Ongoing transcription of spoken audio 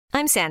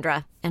I'm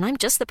Sandra, and I'm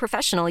just the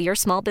professional your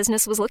small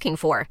business was looking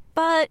for.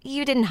 But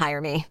you didn't hire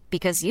me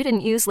because you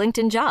didn't use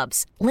LinkedIn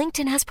Jobs.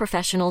 LinkedIn has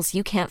professionals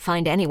you can't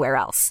find anywhere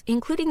else,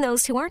 including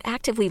those who aren't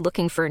actively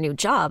looking for a new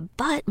job,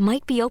 but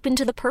might be open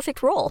to the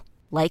perfect role,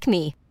 like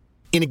me.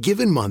 In a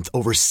given month,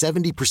 over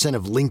 70%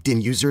 of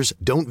LinkedIn users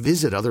don't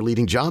visit other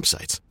leading job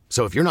sites.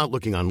 So if you're not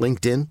looking on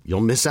LinkedIn,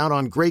 you'll miss out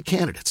on great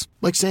candidates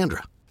like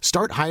Sandra.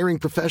 Start hiring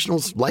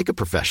professionals like a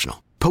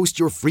professional. Post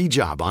your free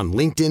job on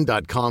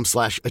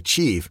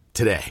linkedin.com/achieve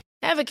today.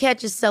 Ever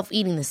catch yourself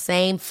eating the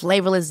same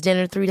flavorless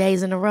dinner 3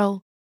 days in a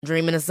row?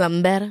 Dreaming of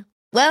something better?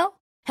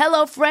 Well,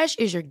 HelloFresh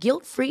is your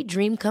guilt-free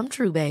dream come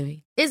true,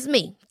 baby. It's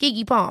me,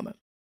 Keke Palmer.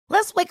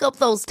 Let's wake up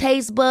those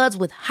taste buds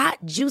with hot,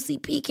 juicy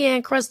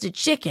pecan-crusted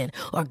chicken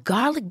or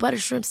garlic butter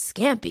shrimp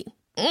scampi.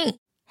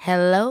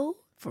 Hello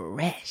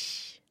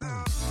Fresh.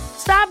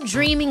 Stop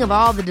dreaming of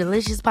all the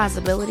delicious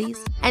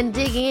possibilities and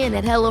dig in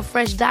at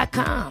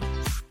HelloFresh.com.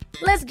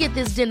 Let's get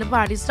this dinner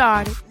party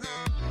started.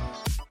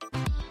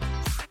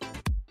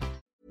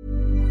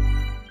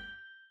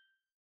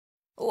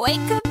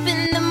 Wake up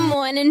in the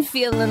morning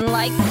feeling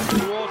like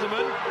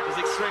Waterman is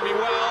extremely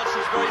well.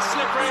 She's very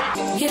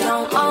slippery. you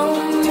don't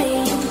own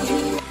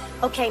me.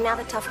 Okay, now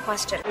the tough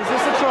question. Is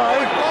this a try?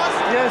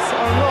 Yes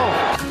or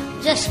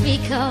no? Just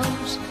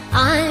because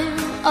I'm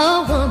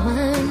a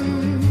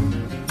woman.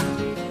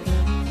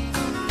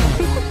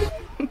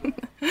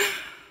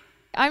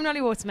 I'm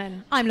Nolly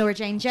Waterman. I'm Laura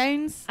Jane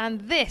Jones.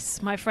 And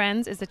this, my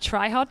friends, is the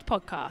Try Hard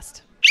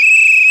podcast.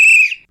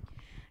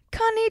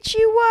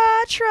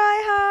 Konnichiwa,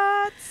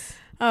 tryhards.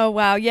 Oh,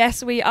 wow.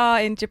 Yes, we are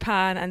in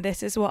Japan, and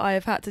this is what I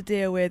have had to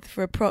deal with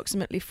for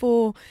approximately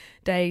 4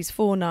 days,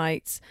 4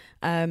 nights.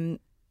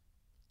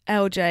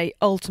 LJ,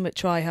 ultimate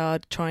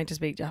tryhard, trying to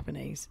speak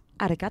Japanese.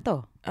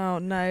 Arigato. Oh,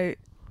 no.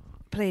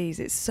 Please,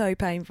 it's so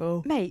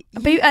painful. Mate.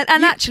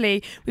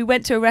 Actually, we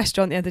went to a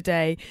restaurant the other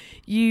day.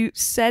 You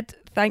said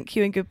thank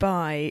you and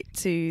goodbye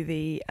to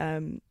the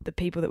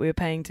people that we were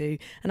paying to,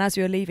 and as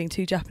we were leaving,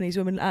 2 Japanese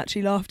women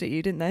actually laughed at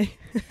you, didn't they?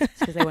 It's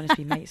because they wanted to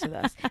be mates with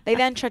us. They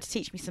then tried to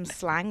teach me some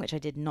slang, which I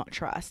did not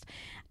trust.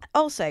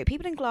 Also,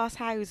 people in glass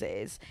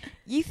houses,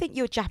 you think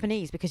you're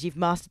Japanese because you've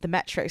mastered the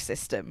metro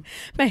system.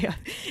 Mate,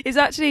 it's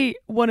actually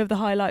one of the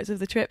highlights of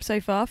the trip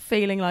so far,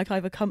 feeling like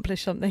I've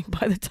accomplished something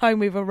by the time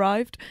we've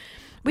arrived.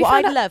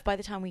 What I'd love by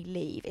the time we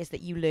leave is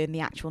that you learn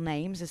the actual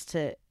names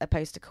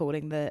opposed to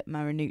calling the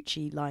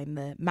Marinucci line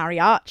the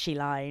Mariachi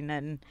line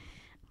and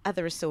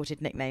other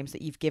assorted nicknames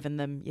that you've given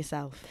them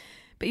yourself.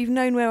 But you've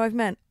known where I've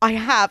meant. I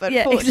have,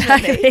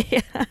 unfortunately.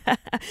 Yeah,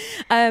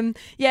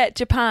 exactly.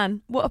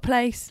 Japan. What a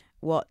place.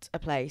 What a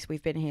place.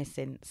 We've been here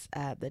since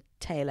the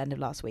tail end of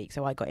last week.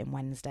 So I got in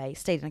Wednesday,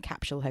 stayed in a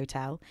capsule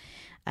hotel.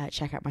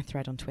 Check out my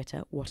thread on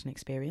Twitter. What an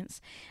experience.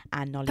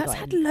 And Nolly That's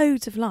had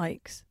loads of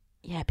likes.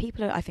 Yeah,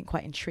 people are, I think,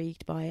 quite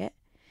intrigued by it.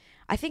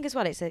 I think as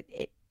well,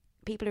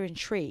 people are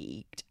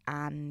intrigued,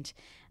 and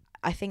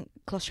I think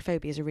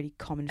claustrophobia is a really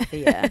common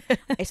fear.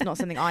 It's not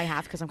something I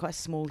have because I'm quite a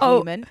small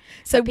human.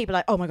 So people are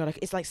like, oh my God,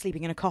 it's like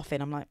sleeping in a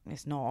coffin. I'm like,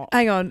 it's not.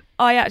 Hang on.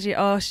 I actually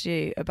asked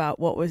you about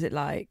what was it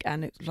like,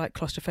 and it was like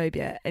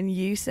claustrophobia, and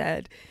you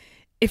said,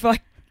 if I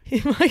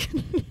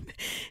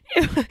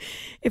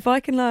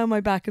can lie on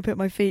my back and put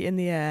my feet in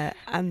the air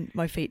and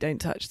my feet don't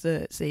touch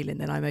the ceiling,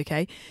 then I'm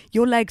okay.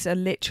 Your legs are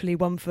literally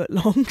 1 foot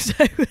long,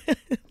 so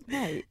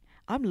mate,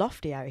 I'm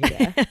lofty out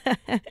here.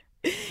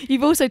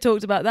 You've also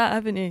talked about that,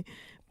 haven't you?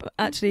 But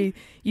actually,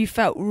 you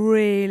felt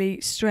really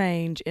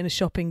strange in a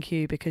shopping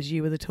queue because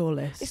you were the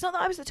tallest. It's not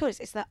that I was the tallest,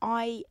 it's that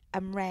I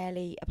am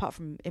rarely, apart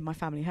from in my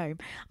family home,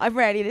 I'm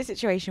rarely in a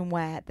situation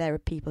where there are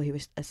people who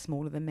are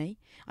smaller than me.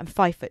 I'm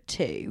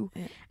 5'2",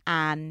 yeah.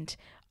 And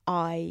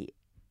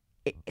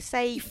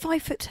say... You're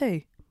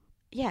 5'2"?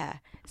 Yeah.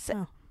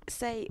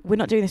 Say we're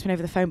not doing this one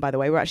over the phone, by the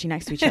way. We're actually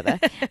next to each other.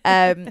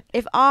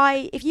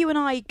 If you and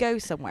I go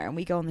somewhere and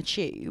we go on the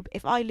tube,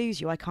 if I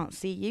lose you, I can't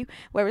see you.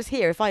 Whereas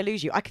here, if I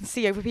lose you, I can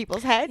see over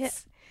people's heads. Yeah.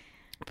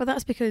 But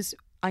that's because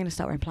I'm going to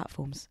start wearing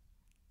platforms.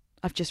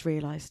 I've just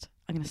realised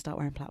I'm going to start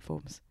wearing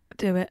platforms.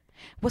 Do it.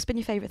 What's been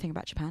your favourite thing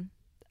about Japan?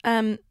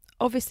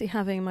 Obviously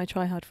having my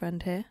try-hard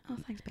friend here. Oh,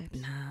 thanks,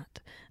 babes.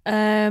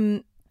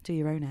 Nat. Do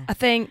your own hair. I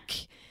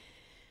think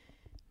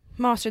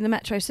mastering the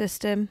metro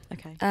system.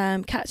 Okay.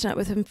 Catching up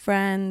with some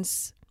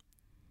friends.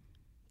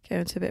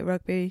 Going to a bit of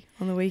rugby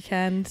on the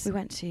weekends. We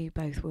went to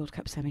both World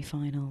Cup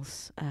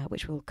semi-finals,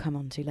 which we'll come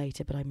on to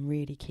later, but I'm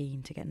really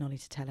keen to get Nolly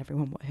to tell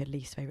everyone what her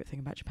least favourite thing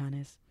about Japan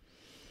is.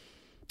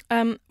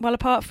 Well,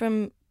 apart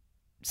from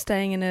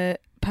staying in a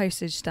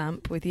postage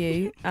stamp with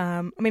you,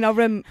 I mean, our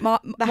room...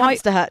 the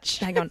hamster hutch.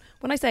 Hang on.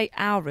 When I say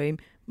our room,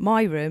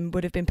 my room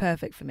would have been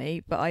perfect for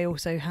me, but I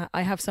also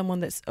I have someone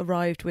that's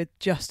arrived with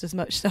just as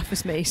much stuff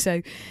as me,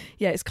 so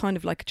yeah, it's kind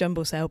of like a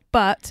jumble sale.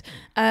 But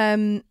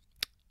I'm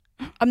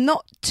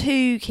not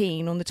too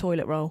keen on the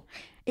toilet roll.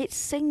 It's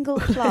single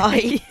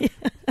ply.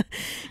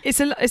 It's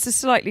a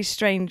slightly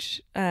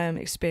strange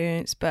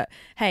experience, but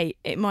hey,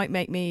 it might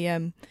make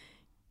me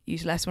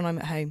use less when I'm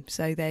at home.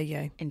 So there you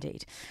go.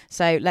 Indeed.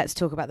 So let's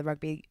talk about the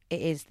rugby.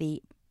 It is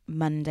the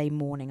Monday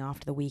morning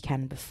after the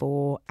weekend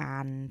before,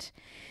 and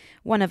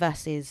one of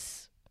us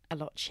is a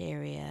lot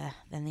cheerier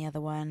than the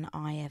other one.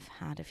 I have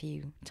had a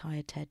few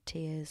tired Ted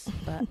tears,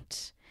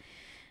 but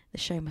the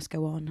show must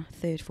go on.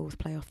 3rd, 4th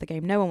playoff, the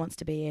game no one wants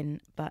to be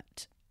in,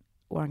 but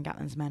Warren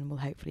Gatland's men will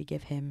hopefully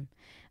give him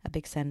a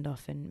big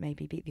send-off and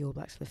maybe beat the All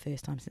Blacks for the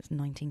first time since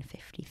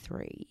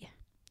 1953.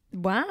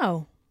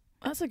 Wow,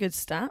 that's a good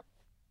stat.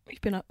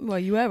 You've been up. Well,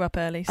 you were up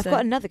early. I've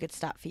got another good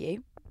stat for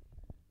you.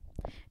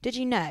 Did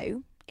you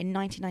know in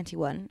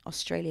 1991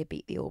 Australia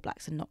beat the All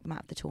Blacks and knocked them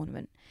out of the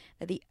tournament?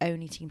 They're the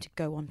only team to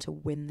go on to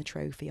win the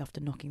trophy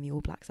after knocking the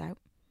All Blacks out.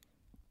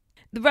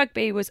 The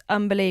rugby was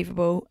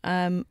unbelievable.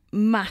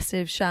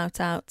 Massive shout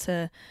out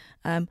to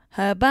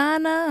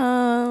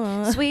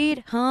Habana.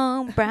 Sweet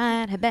home,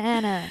 bright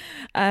Habana.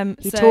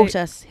 He taught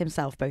us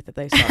himself both of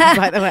those songs,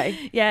 by the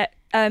way. Yeah,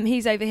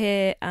 he's over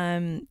here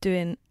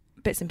doing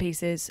bits and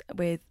pieces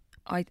with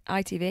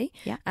ITV.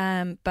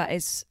 Yeah. But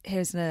is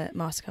here's a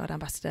MasterCard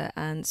ambassador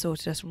and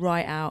sorted us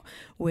right out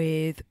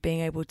with being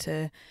able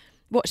to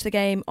watch the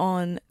game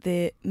on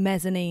the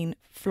mezzanine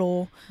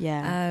floor.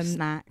 Yeah.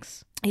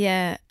 Snacks.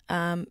 Yeah.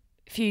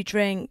 Few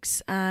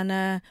drinks,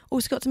 and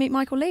also got to meet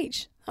Michael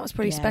Leach. That was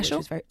pretty special.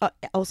 Which was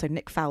also,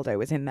 Nick Faldo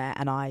was in there,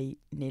 and I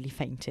nearly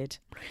fainted.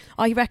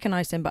 I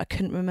recognised him, but I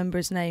couldn't remember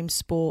his name,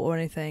 sport, or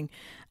anything.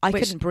 I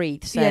couldn't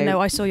breathe. So. Yeah,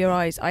 no, I saw your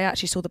eyes. I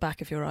actually saw the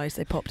back of your eyes.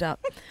 They popped out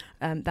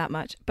that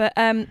much. But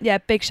yeah,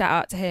 big shout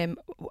out to him.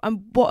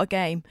 And what a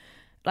game!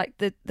 Like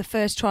the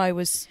first try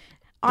was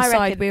the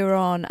side we were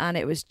on, and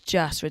it was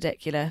just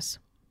ridiculous.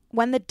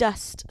 When the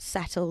dust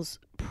settles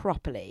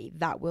properly,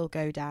 that will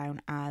go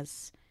down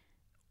as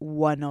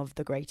one of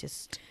the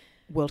greatest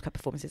World Cup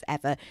performances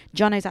ever.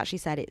 Jono's actually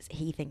said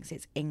he thinks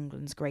it's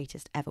England's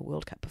greatest ever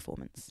World Cup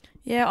performance.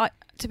 Yeah,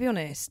 to be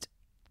honest,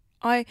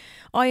 I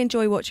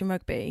enjoy watching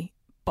rugby,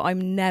 but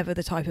I'm never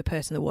the type of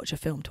person that watch a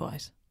film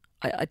twice.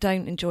 I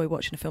don't enjoy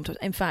watching a film twice.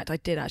 In fact, I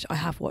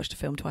have watched a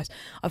film twice.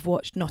 I've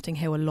watched Notting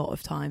Hill a lot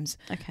of times,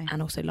 and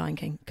also Lion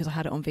King because I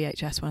had it on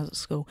VHS when I was at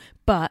school.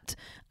 But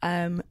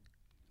I'm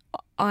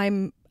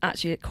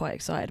actually quite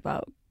excited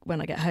about when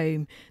I get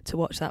home to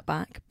watch that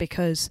back,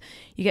 because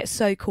you get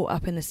so caught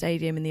up in the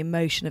stadium and the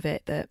emotion of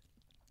it that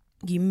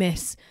you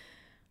miss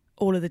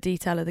all of the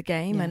detail of the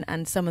game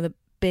and some of the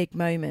big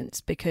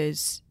moments,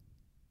 because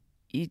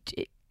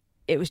it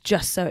was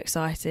just so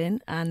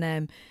exciting.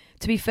 And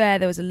to be fair,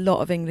 there was a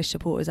lot of English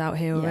supporters out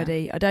here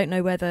already. I don't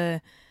know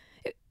whether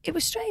it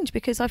was strange,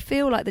 because I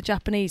feel like the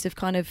Japanese have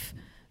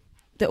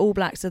the All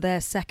Blacks are their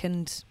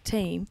second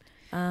team.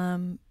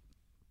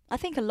 I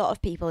think a lot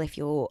of people, if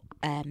you're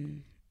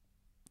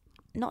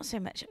not so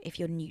much if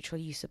you're neutral,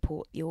 you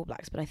support the All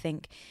Blacks, but I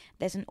think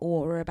there's an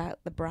aura about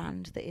the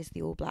brand that is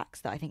the All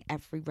Blacks that I think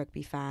every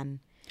rugby fan,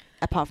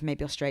 apart from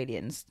maybe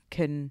Australians,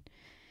 can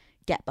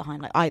get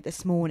behind. Like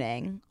this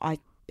morning, I've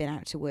been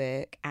out to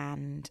work,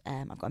 and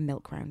I've got a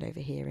milk round over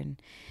here in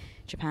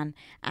Japan,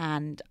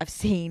 and I've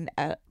seen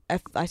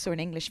I saw an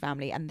English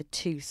family, and the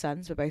two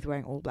sons were both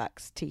wearing All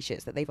Blacks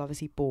t-shirts that they've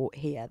obviously bought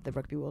here, the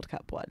Rugby World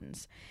Cup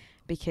ones,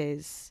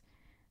 because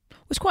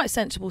it's quite a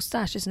sensible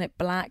stash, isn't it?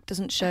 Black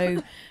doesn't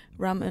show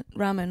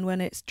ramen when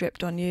it's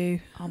dripped on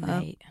you. Oh,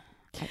 mate.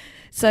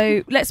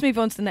 So let's move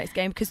on to the next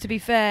game, because to be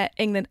fair,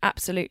 England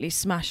absolutely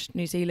smashed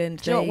New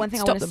Zealand. Do you know what, one thing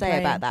I want to say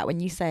about that, when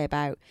you say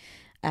about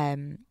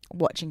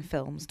watching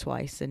films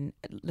twice and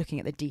looking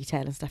at the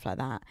detail and stuff like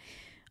that,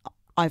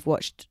 I've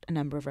watched a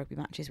number of rugby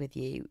matches with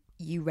you.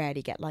 You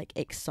rarely get like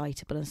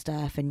excitable and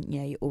stuff, and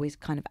you're always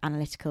kind of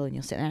analytical, and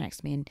you'll sit there next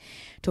to me and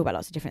talk about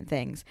lots of different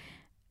things.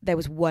 There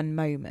was one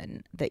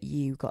moment that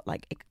you got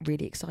like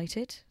really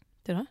excited.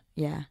 Did I?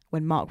 Yeah,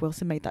 when Mark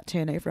Wilson made that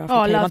turnover after.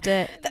 I loved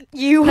it.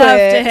 You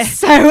were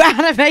so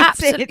animated.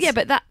 Absolutely.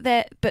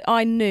 Yeah, but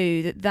I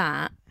knew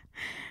that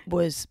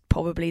was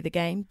probably the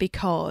game,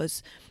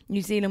 because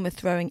New Zealand were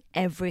throwing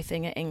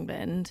everything at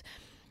England,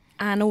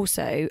 and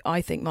also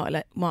I think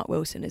Mark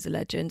Wilson is a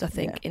legend. I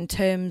think in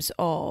terms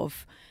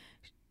of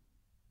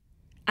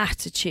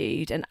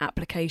attitude and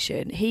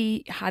application,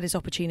 he had his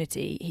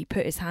opportunity. He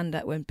put his hand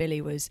up when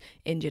Billy was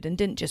injured and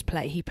didn't just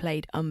play, he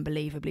played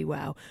unbelievably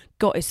well,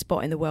 got his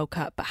spot in the World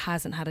Cup, but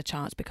hasn't had a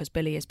chance because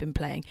Billy has been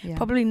playing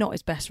probably not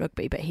his best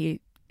rugby, but he's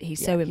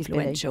so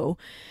influential.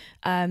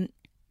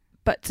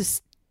 But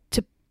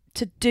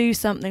to do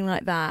something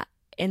like that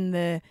in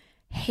the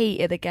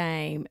heat of the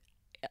game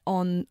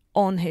on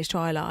his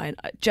try line,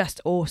 just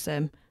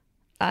awesome.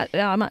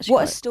 I'm actually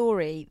what a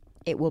story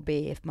it will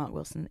be if Mark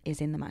Wilson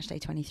is in the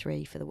Matchday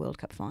 23 for the World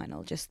Cup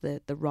final. Just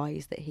the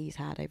rise that he's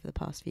had over the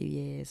past few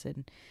years,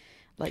 and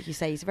like you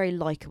say, he's a very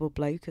likeable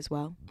bloke as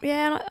well.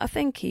 Yeah, and I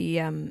think he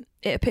it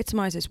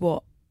epitomises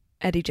what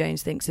Eddie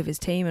Jones thinks of his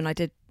team. And I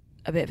did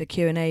a bit of a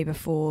Q&A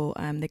before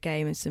the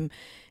game and some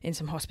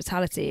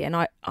hospitality, and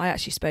I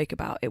actually spoke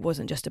about it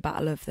wasn't just a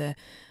battle of the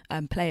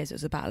players, it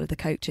was a battle of the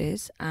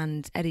coaches,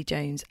 and Eddie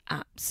Jones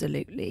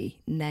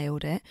absolutely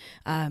nailed it,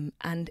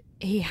 and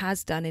he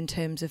has done in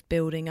terms of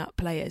building up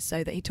players,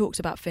 so that he talks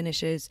about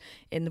finishers.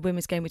 In the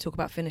women's game we talk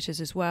about finishers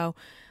as well.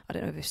 I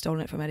don't know if we've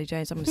stolen it from Eddie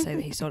Jones, I'm going to say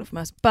that he stole it from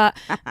us, but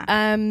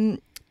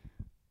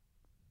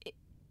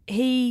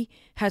he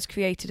has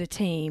created a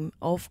team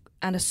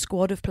and a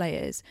squad of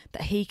players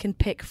that he can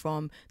pick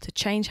from to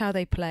change how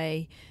they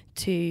play,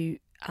 to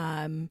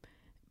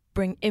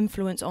bring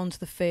influence onto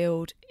the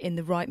field in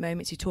the right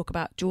moments. You talk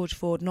about George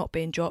Ford not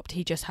being dropped.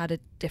 He just had a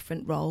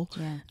different role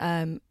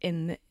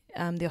in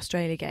the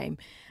Australia game.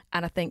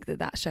 And I think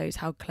that shows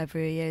how clever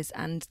he is,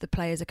 and the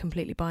players are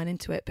completely buying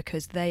into it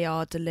because they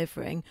are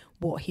delivering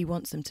what he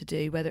wants them to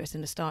do, whether it's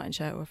in a starting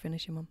shirt or a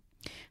finishing one.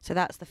 So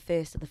that's the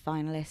first of the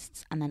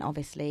finalists. And then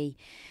obviously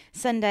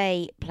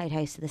Sunday played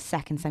host to the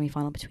second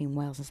semi-final between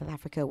Wales and South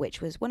Africa,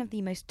 which was one of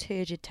the most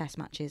turgid test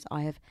matches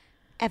I have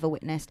ever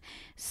witnessed,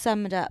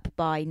 summed up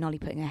by Nolly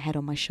putting her head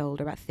on my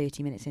shoulder about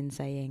 30 minutes in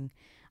saying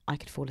I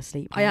could fall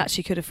asleep. I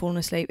actually could have fallen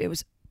asleep. It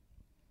was,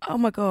 oh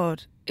my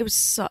God, it was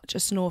such a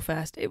snore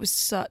fest. It was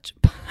such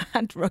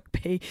bad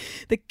rugby.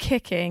 The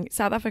kicking,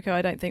 South Africa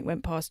I don't think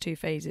went past 2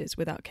 phases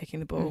without kicking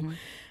the ball.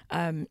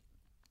 And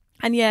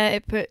yeah,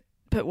 it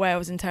put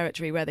Wales in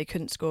territory where they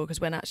couldn't score,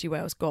 because when actually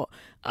Wales got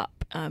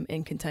up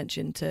in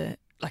contention to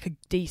like a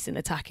decent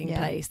attacking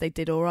place, they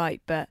did all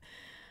right. But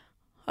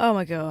oh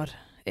my God,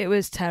 it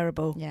was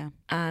terrible. Yeah.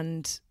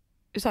 And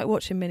it was like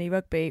watching mini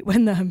rugby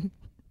when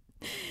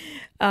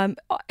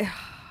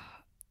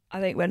I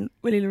think when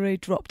Willie LaRue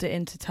dropped it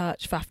into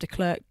touch, Faf de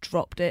Klerk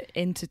dropped it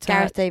into touch.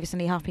 Gareth Davis and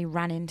Lee Harpy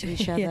ran into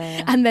each other.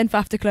 And then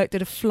Faf de Klerk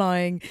did a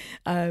flying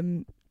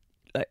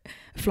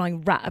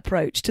rat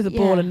approach to the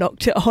ball and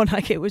knocked it on.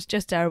 Like, it was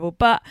just terrible.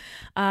 But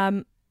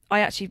I'm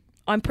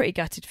pretty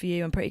gutted for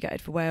you. I'm pretty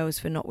gutted for Wales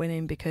for not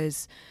winning,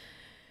 because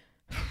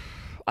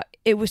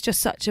it was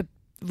just such a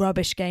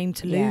rubbish game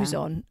to lose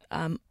on.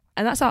 And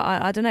that's how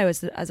I don't know,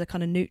 as a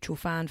kind of neutral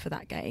fan for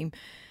that game,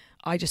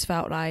 I just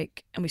felt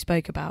like, and we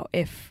spoke about,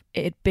 if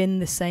it had been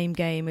the same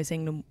game as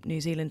England-New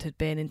Zealand had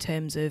been in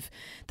terms of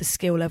the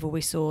skill level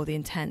we saw, the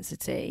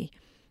intensity,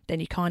 then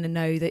you kind of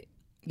know that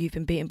you've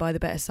been beaten by the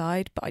better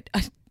side. But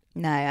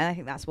No, I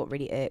think that's what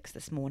really irks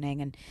this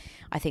morning, and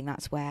I think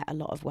that's where a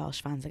lot of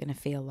Welsh fans are going to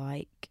feel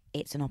like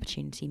it's an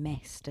opportunity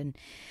missed. And,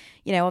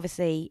 you know,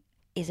 obviously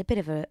it's a bit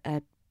of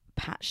a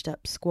patched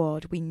up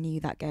squad. We knew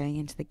that going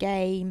into the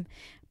game,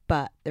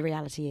 but the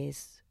reality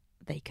is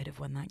they could have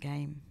won that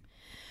game.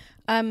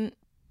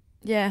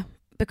 Yeah,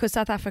 because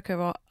South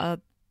Africa were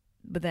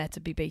there to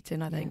be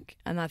beaten, I think.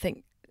 And I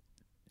think,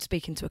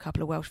 speaking to a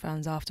couple of Welsh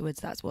fans afterwards,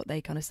 that's what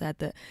they kind of said,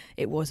 that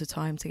it was a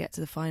time to get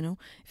to the final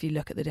if you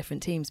look at the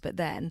different teams. But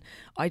then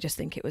I just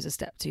think it was a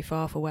step too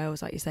far for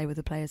Wales, like you say, with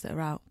the players that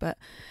are out. But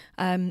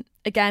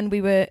again,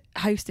 we were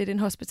hosted in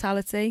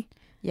hospitality.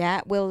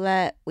 Yeah, we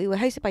were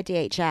hosted by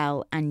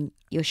DHL, and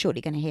you're shortly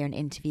going to hear an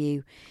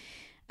interview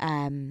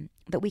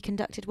that we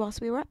conducted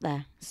whilst we were up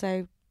there.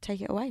 So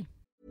take it away.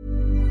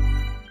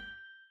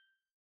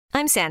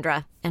 I'm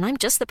Sandra, and I'm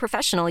just the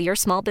professional your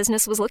small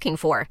business was looking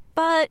for.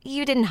 But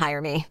you didn't hire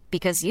me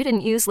because you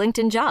didn't use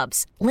LinkedIn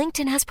Jobs.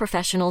 LinkedIn has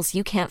professionals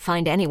you can't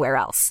find anywhere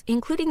else,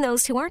 including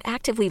those who aren't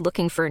actively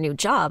looking for a new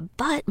job,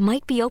 but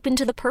might be open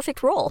to the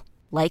perfect role,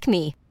 like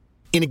me.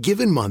 In a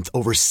given month,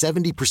 over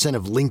 70%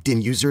 of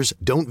LinkedIn users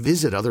don't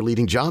visit other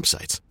leading job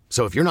sites.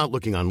 So if you're not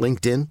looking on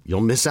LinkedIn,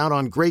 you'll miss out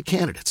on great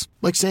candidates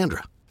like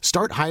Sandra.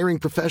 Start hiring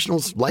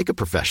professionals like a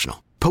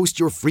professional. Post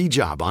your free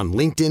job on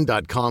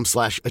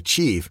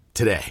linkedin.com/achieve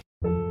today.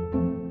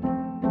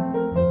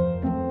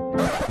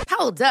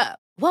 Hold up.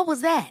 What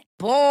was that?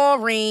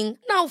 Boring.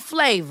 No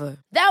flavor.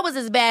 That was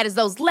as bad as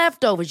those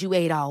leftovers you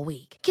ate all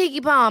week.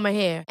 Keke Palmer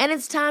here. And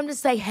it's time to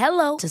say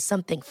hello to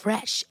something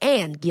fresh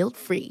and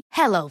guilt-free.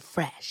 Hello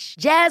Fresh.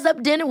 Jazz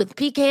up dinner with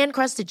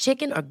pecan-crusted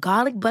chicken or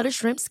garlic butter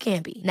shrimp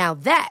scampi. Now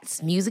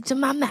that's music to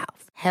my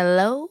mouth.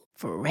 Hello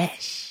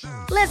Fresh.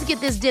 Let's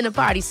get this dinner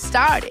party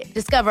started.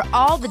 Discover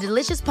all the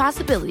delicious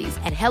possibilities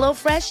at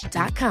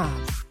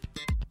HelloFresh.com.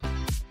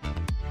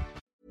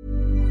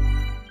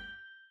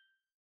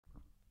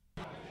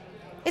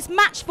 It's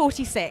match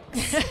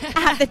 46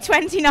 at the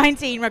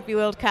 2019 Rugby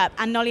World Cup,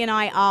 and Nolly and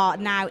I are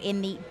now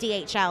in the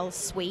DHL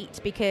suite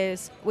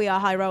because we are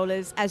high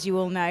rollers, as you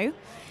all know.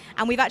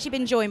 And we've actually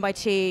been joined by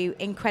two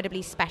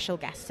incredibly special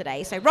guests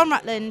today. So Ron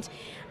Rutland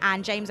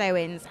and James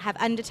Owens have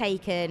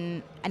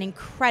undertaken an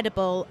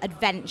incredible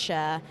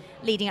adventure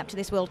leading up to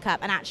this World Cup,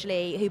 and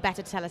actually, who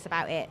better to tell us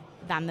about it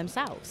than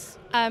themselves?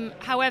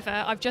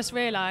 However, I've just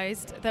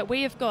realised that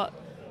we have got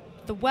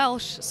the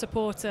Welsh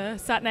supporter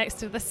sat next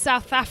to the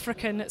South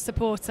African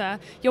supporter.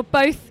 You're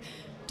both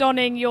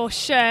donning your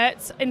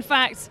shirts. In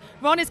fact,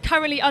 Ron is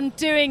currently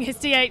undoing his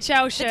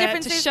DHL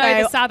shirt to show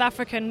the South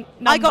African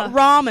number. I got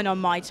ramen on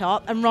my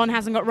top, and Ron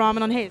hasn't got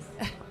ramen on his.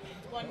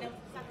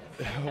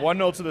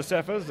 1-0 to the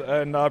Saffers,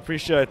 and I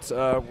appreciate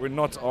we're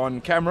not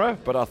on camera,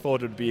 but I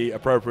thought it would be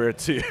appropriate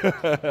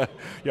to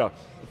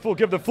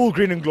give the full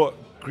green and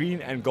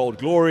gold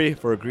glory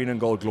for a green and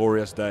gold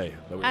glorious day.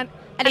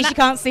 At least you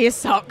can't see his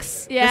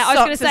socks. Yeah, I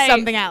was going to say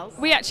something else.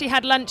 We actually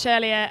had lunch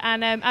earlier,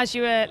 and as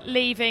you were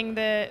leaving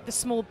the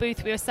small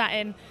booth we were sat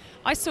in,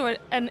 I saw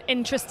an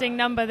interesting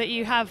number that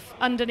you have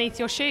underneath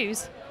your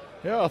shoes.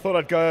 Yeah, I thought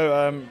I'd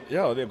go,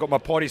 I've got my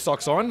party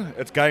socks on.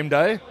 It's game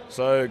day.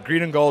 So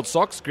green and gold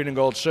socks, green and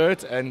gold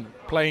shirt, and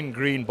plain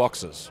green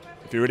boxers.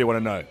 if you really want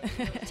to know.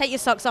 Take your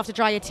socks off to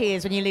dry your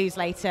tears when you lose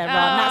later, Ron.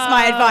 That's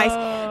my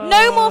advice.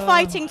 No more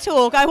fighting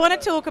talk. I want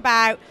to talk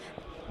about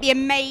the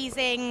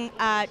amazing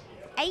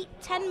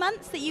 8-10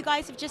 months that you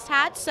guys have just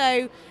had.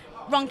 So,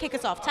 Ron, kick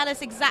us off. Tell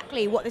us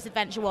exactly what this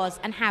adventure was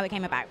and how it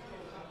came about.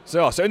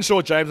 So in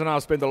short, James and I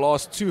have spent the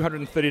last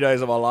 230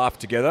 days of our life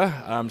together,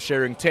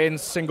 sharing 10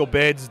 single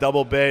beds,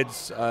 double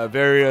beds,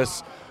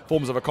 various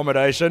forms of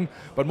accommodation,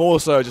 but more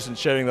so just in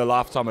sharing the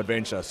lifetime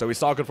adventure. So we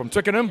cycled from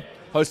Twickenham,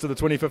 host of the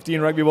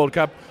 2015 Rugby World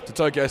Cup, to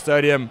Tokyo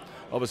Stadium,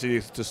 obviously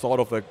to start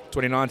off the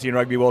 2019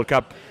 Rugby World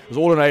Cup. It was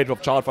all in aid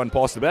of Child Fund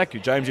Pass the Back, who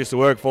James used to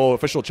work for,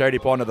 official charity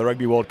partner of the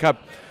Rugby World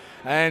Cup.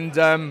 And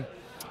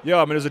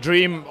it was a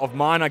dream of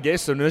mine, I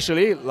guess,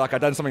 initially. Like,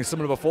 I'd done something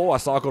similar before. I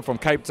cycled from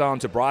Cape Town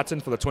to Brighton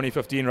for the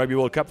 2015 Rugby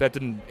World Cup. That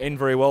didn't end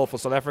very well for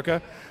South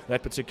Africa,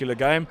 that particular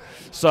game.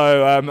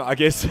 So I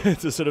guess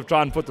to sort of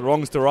try and put the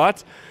wrongs to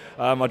right,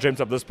 I dreamt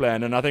up this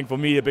plan. And I think for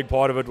me, a big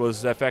part of it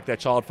was the fact that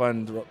Child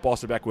Fund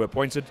Pass the Back were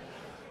appointed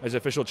as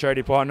official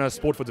charity partner.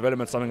 Sport for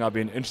Development is something I've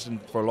been interested in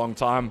for a long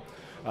time.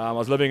 I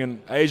was living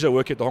in Asia,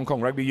 working at the Hong Kong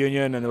Rugby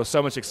Union, and there was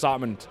so much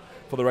excitement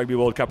for the Rugby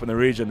World Cup in the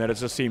region that it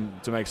just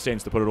seemed to make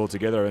sense to put it all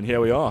together, and here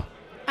we are.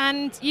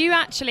 And you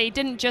actually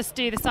didn't just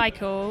do the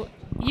cycle,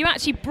 you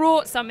actually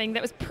brought something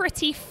that was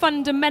pretty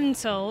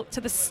fundamental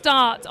to the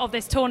start of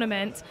this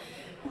tournament.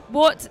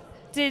 What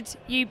did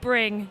you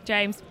bring,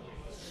 James?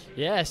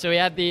 Yeah, so we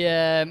had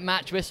the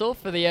match whistle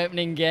for the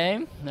opening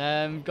game.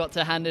 Got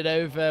to hand it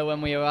over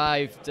when we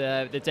arrived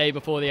the day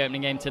before the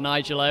opening game to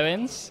Nigel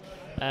Owens.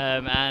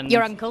 And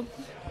your uncle.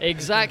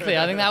 Exactly.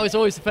 I think that was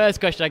always the first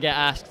question I get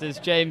asked as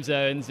James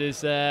Owens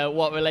is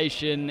what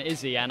relation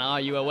is he and are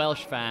you a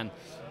Welsh fan?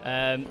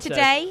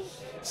 Today?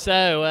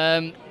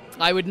 So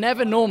I would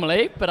never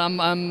normally, but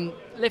I'm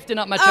lifting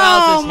up my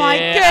trousers my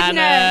here.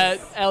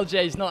 Goodness. And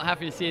LJ's not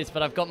happy to see this,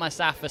 but I've got my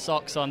Safa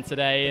socks on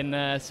today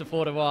in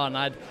support of Ron.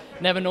 I'd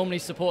never normally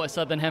support a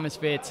Southern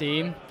Hemisphere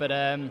team, but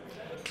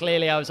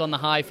clearly I was on the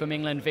high from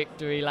England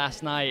victory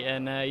last night,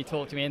 and he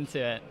talked me into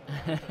it.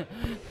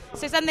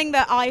 So something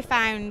that I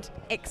found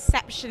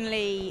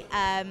exceptionally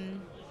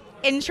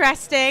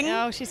interesting.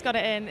 Oh, she's got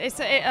it in.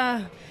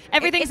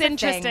 Everything's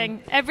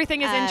interesting.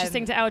 Everything is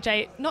interesting to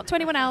LJ, not to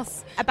anyone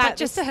else, but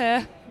just to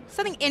her.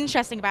 Something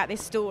interesting about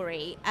this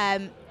story,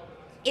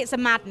 it's a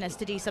madness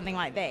to do something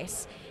like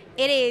this.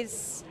 It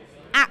is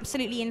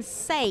absolutely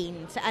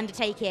insane to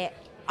undertake it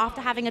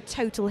after having a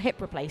total hip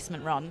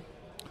replacement, Ron.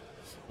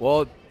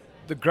 Well,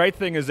 the great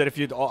thing is that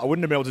I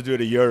wouldn't have been able to do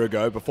it a year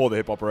ago before the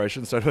hip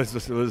operation, so it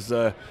was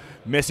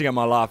messing up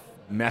my life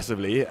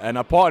massively. And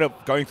a part of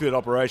going through that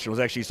operation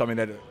was actually something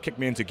that kicked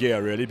me into gear,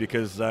 really,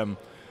 because I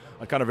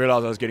kind of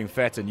realized I was getting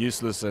fat and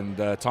useless, and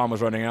time was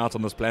running out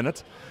on this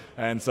planet.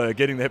 And so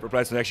getting the hip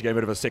replacement actually gave me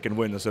a bit of a second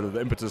wind, sort of the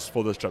impetus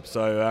for this trip.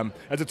 So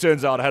as it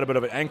turns out, I had a bit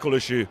of an ankle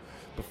issue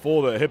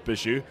before the hip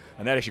issue,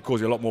 and that actually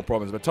caused me a lot more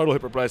problems. But total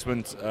hip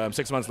replacement,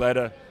 6 months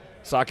later,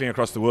 cycling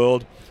across the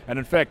world. And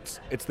in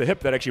fact, it's the hip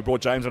that actually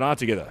brought James and I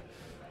together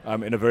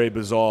in a very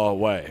bizarre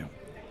way.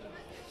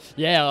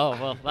 Yeah,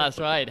 well, that's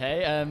right,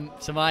 hey.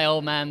 So my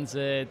old man's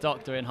a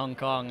doctor in Hong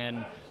Kong,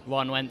 and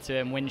Ron went to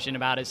him whinging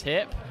about his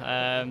hip.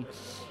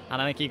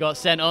 And I think he got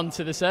sent on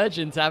to the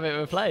surgeon to have it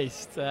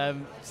replaced. I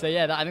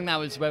think that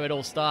was where it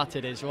all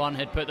started. Is Ron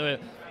had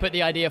put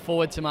the idea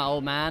forward to my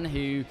old man,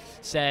 who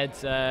said,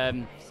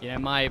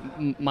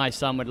 my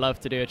son would love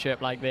to do a trip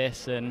like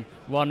this. And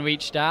Ron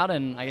reached out,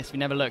 and I guess we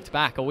never looked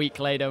back. A week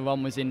later,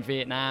 Ron was in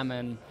Vietnam,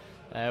 and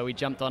we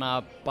jumped on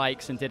our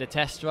bikes and did a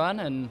test run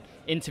and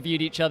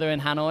interviewed each other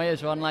in Hanoi,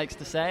 as Ron likes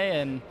to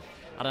say. And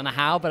I don't know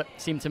how, but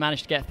seemed to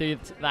manage to get through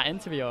that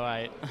interview all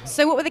right.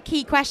 So what were the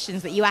key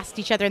questions that you asked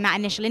each other in that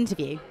initial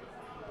interview?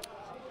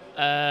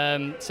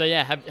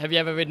 Have you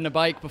ever ridden a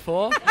bike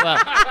before? Well,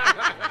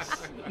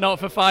 not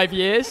for 5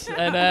 years,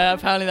 and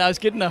apparently that was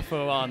good enough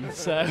for Ron.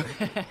 So.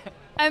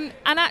 And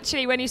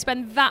actually, when you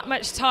spend that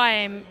much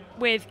time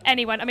with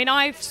anyone, I mean,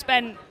 I've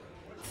spent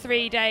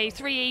 3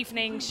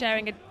 evenings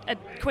sharing a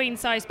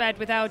queen-size bed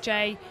with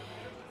LJ.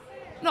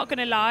 Not going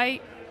to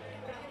lie,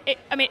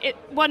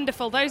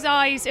 wonderful. Those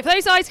eyes, if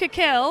those eyes could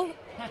kill,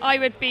 I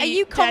would be. Are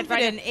you dead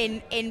confident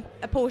right in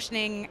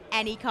apportioning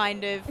any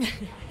kind of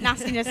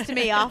nastiness to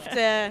me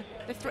after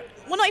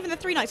not even the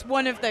 3 nights,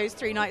 one of those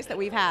 3 nights that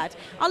we've had?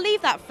 I'll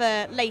leave that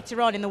for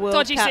later on in the World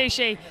Dodgy Cup.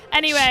 sushi.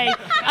 Anyway,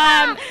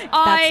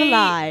 That's a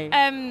lie.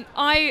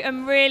 I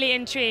am really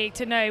intrigued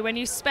to know, when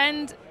you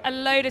spend a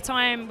load of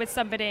time with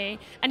somebody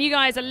and you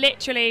guys are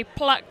literally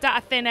plucked out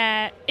of thin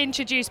air,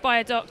 introduced by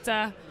a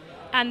doctor,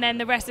 and then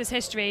the rest is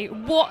history.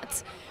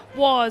 What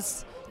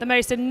was the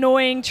most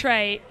annoying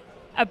trait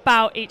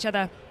about each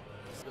other?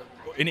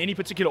 In any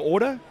particular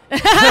order?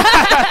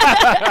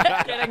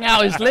 Getting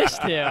out his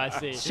list here, I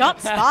see.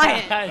 Shots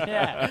fired.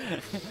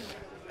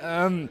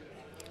 Yeah.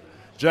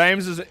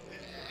 James is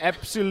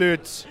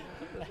absolute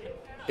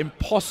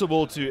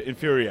impossible to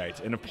infuriate,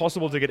 and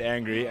impossible to get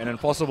angry, and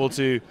impossible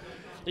to...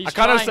 He's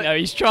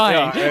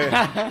trying.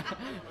 Yeah,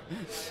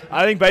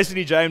 I think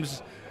basically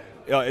James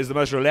is the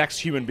most relaxed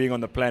human being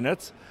on the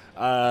planet.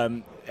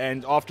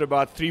 And after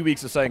about 3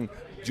 weeks of saying,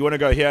 you want to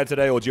go here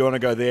today or do you want to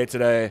go there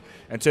today?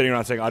 And turning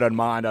around saying, I don't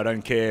mind, I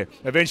don't care.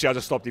 Eventually, I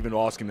just stopped even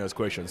asking those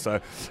questions. So,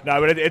 no,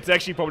 but it's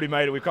actually probably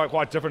made it, we're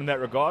quite different in that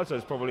regard, so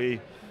it's probably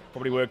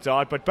worked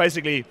out. But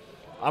basically,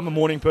 I'm a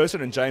morning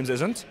person and James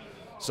isn't.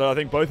 So I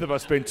think both of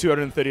us spent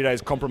 230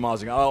 days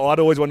compromising. I'd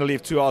always want to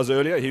leave 2 hours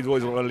earlier. He'd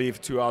always want to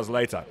leave 2 hours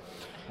later.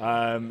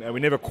 And we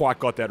never quite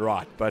got that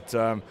right. But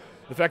the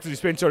fact that we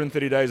spent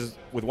 230 days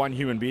with one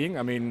human being,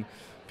 I mean,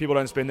 people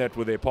don't spend that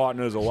with their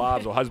partners or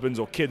wives or husbands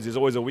or kids. There's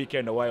always a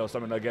weekend away or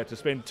something like that. To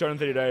spend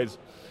 230 days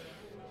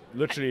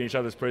literally in each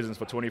other's presence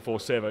for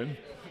 24/7,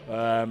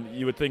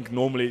 you would think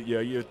normally,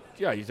 you'd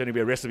only be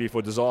a recipe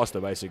for disaster,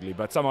 basically.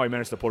 But somehow we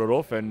managed to pull it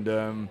off, and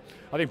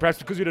I think perhaps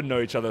because we didn't know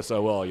each other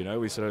so well,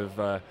 we sort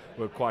of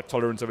were quite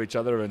tolerant of each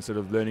other and sort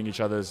of learning each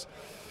other's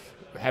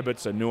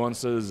habits and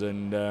nuances,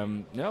 and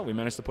we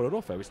managed to pull it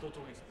off. We're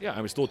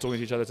still talking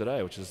to each other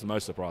today, which is the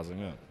most surprising.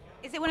 Yeah.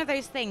 Is it one of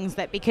those things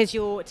that because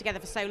you're together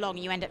for so long,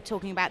 you end up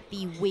talking about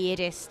the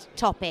weirdest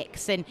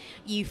topics, and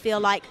you feel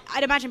like,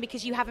 I'd imagine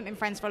because you haven't been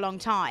friends for a long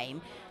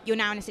time, you're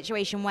now in a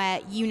situation where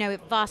you know a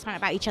vast amount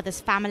about each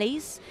other's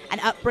families and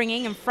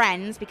upbringing and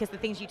friends because the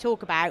things you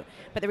talk about,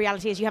 but the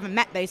reality is you haven't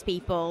met those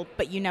people,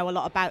 but you know a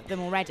lot about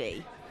them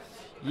already?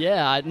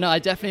 Yeah, I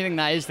definitely think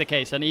that is the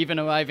case. And even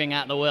arriving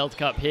at the World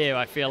Cup here,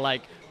 I feel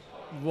like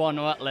Ron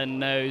Rutland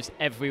knows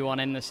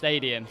everyone in the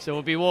stadium. So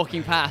we'll be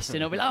walking past and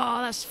he'll be like,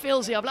 oh, that's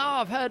Philsy. I'll be like,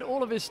 oh, I've heard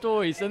all of his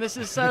stories and this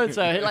is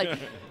so-and-so.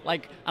 And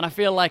I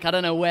feel like, I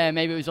don't know where,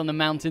 maybe it was on the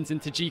mountains in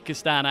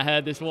Tajikistan. I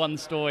heard this one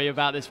story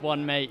about this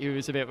one mate who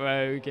was a bit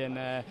rogue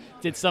and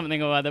did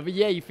something or other. But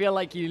yeah, you feel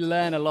like you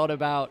learn a lot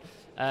about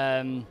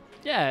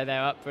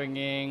their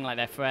upbringing, like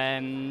their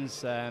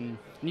friends, and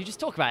you just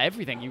talk about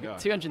everything.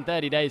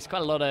 230 days,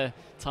 quite a lot of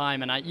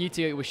time, and you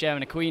two were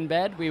sharing a queen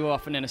bed. We were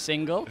often in a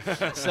single,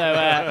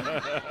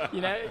 so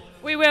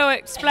We will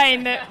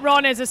explain that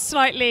Ron is a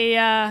slightly.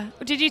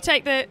 Did you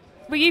take the?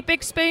 Were you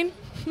big spoon?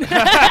 There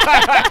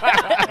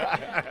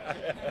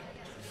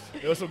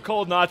were some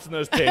cold nights in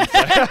those tents.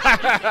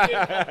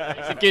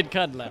 It's a good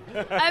cuddler.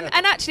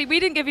 And actually, we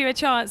didn't give you a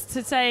chance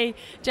to say,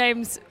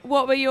 James,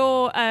 what were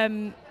your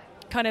kind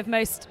of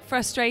most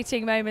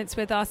frustrating moments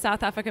with our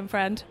South African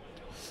friend?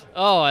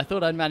 Oh, I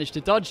thought I'd managed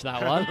to dodge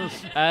that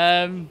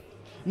one.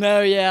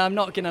 No, yeah, I'm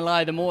not going to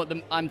lie.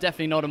 I'm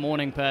definitely not a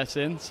morning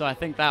person, so I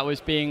think that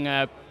was being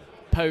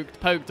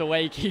poked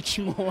awake each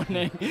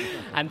morning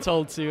and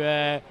told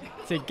to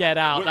get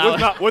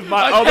out. With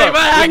my elbow. Okay,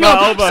 hang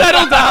on.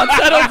 Settle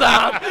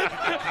down.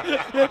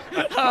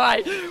 All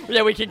right.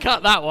 Yeah, we can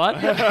cut that one.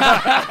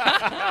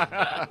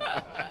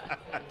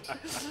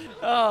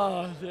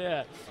 Oh,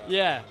 yeah.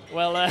 Yeah.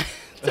 Well,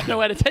 don't know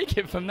where to take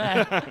it from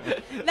there.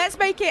 Let's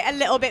make it a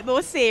little bit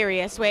more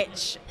serious,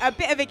 which a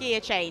bit of a gear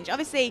change.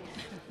 Obviously,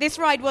 this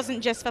ride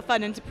wasn't just for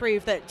fun and to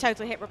prove that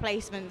total hip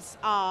replacements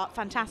are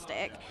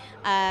fantastic.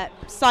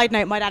 Side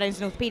note, my dad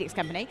owns an orthopedics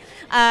company.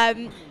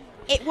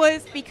 It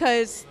was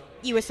because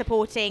you were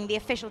supporting the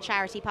official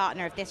charity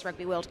partner of this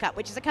Rugby World Cup,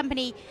 which is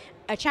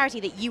a charity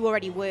that you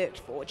already worked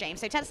for, James.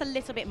 So tell us a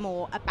little bit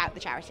more about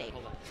the charity.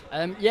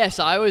 Yes,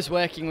 I was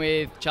working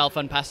with Child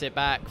Fund Pass It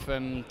Back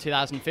from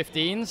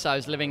 2015. So I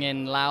was living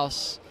in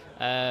Laos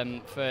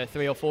for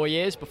 3 or 4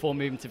 years before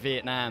moving to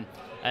Vietnam.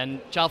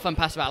 And Child Fund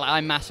Pass It Back,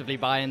 I massively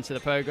buy into the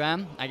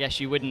program. I guess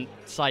you wouldn't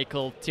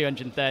cycle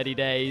 230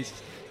 days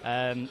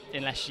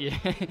unless you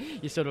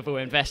sort of were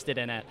invested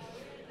in it.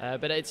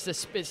 But it's a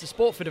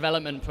sport for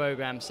development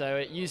program, so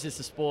it uses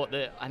the sport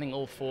that I think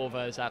all four of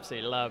us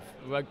absolutely love,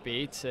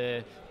 rugby,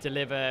 to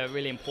deliver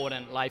really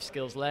important life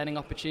skills learning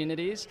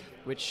opportunities,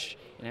 which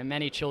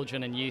many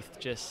children and youth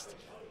just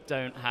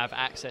don't have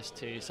access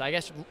to. So I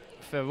guess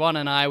for Ron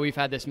and I, we've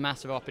had this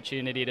massive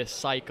opportunity to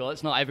cycle.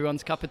 It's not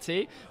everyone's cup of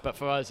tea, but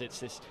for us, it's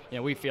this.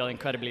 We feel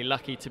incredibly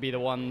lucky to be the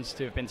ones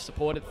to have been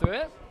supported through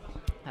it.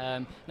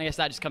 And I guess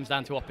that just comes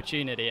down to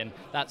opportunity, and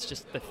that's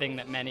just the thing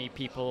that many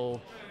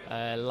people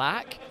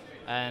lack.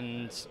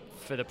 And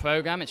for the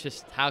program, it's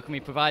just how can we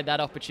provide that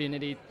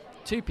opportunity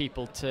to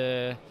people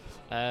to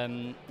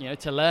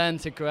to learn,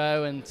 to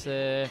grow, and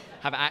to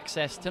have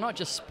access to not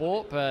just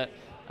sport, but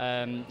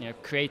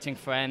creating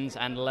friends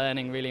and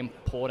learning really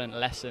important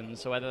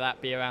lessons. So whether that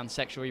be around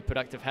sexual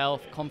reproductive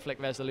health, conflict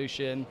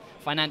resolution,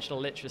 financial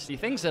literacy,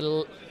 things that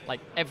like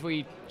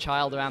every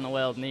child around the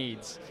world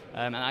needs.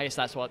 And I guess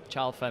that's what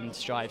Child Fund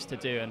strives to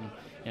do.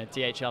 And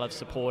DHL have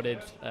supported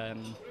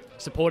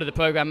the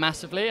program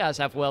massively, as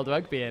have World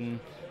Rugby, and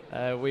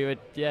we were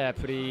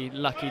pretty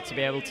lucky to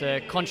be able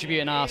to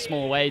contribute in our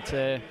small way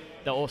to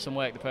the awesome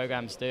work the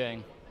program's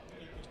doing.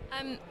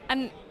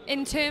 And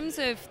in terms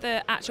of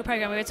the actual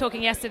program, we were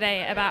talking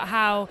yesterday about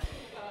how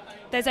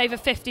there's over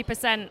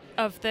 50%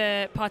 of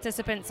the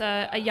participants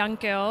are young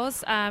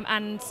girls,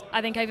 and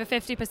I think over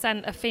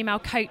 50% are female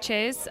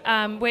coaches,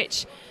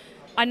 which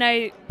I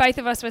know both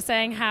of us were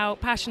saying how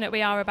passionate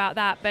we are about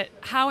that, but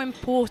how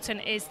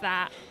important is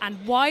that, and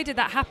why did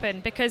that happen?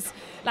 Because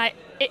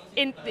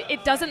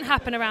it doesn't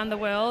happen around the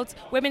world.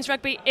 Women's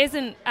rugby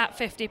isn't at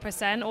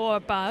 50% or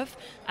above.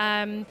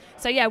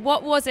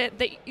 What was it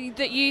that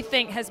you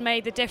think has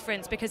made the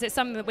difference? Because it's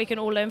something that we can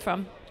all learn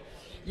from.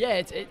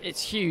 Yeah,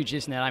 it's huge,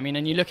 isn't it? I mean,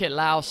 and you look at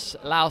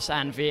Laos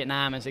and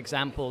Vietnam as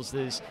examples.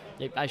 There's,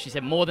 as you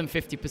said, more than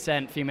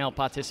 50% female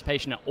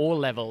participation at all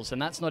levels,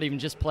 and that's not even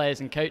just players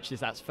and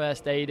coaches. That's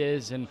first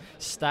aiders and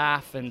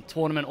staff and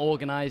tournament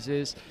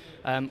organisers,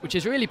 which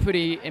is really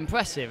pretty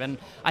impressive. And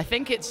I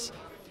think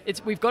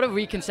we've got to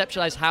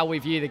reconceptualize how we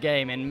view the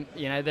game. And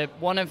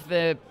one of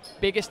the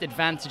biggest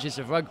advantages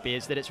of rugby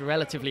is that it's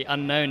relatively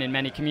unknown in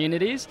many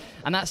communities,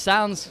 and that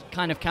sounds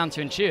kind of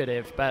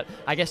counterintuitive, but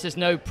I guess there's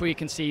no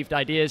preconceived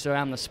ideas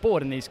around the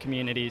sport in these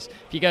communities.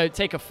 If you go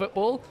take a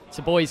football, it's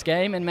a boys'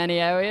 game in many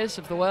areas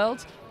of the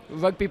world.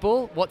 Rugby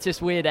ball, what's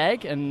this weird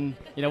egg, and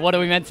what are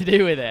we meant to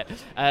do with it?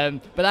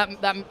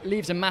 But that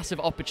leaves a massive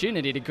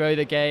opportunity to grow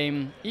the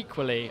game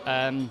equally.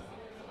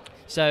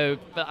 So,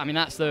 I mean,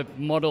 that's the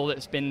model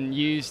that's been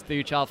used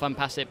through Child Fund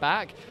Pass It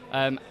Back,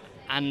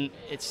 and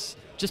it's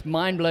just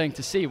mind-blowing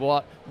to see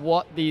what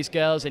these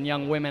girls and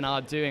young women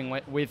are doing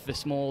with the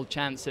small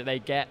chance that they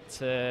get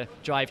to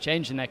drive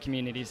change in their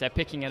communities. They're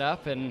picking it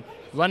up and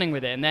running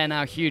with it, and they're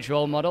now huge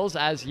role models,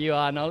 as you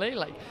are, Nolly.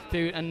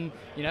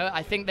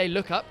 I think they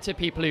look up to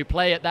people who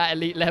play at that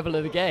elite level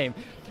of the game.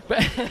 But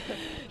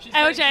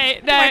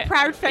LJ, my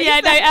proud face.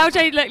 Yeah, no,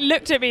 LJ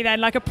looked at me then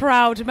like a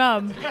proud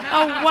mum.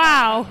 Oh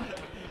wow.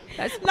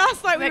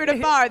 Last night we were at a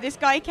bar, this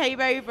guy came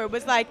over and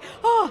was like,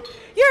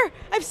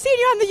 I've seen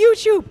you on the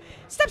YouTube.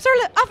 Steps are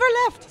off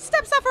her left,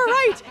 steps off her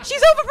right.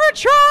 She's over for a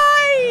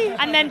try.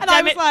 And then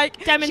I was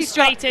like,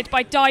 demonstrated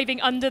by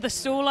diving under the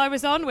stool I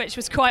was on, which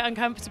was quite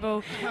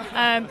uncomfortable.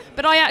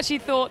 But I actually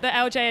thought that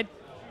LJ had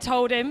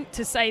told him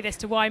to say this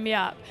to wind me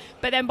up.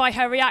 But then by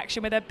her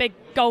reaction with her big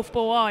golf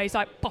ball eyes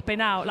like popping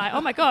out, like,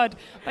 oh my God,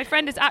 my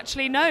friend is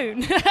actually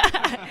known.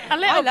 A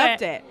little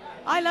bit.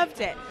 I loved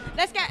it.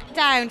 Let's get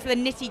down to the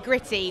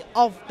nitty-gritty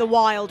of the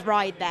wild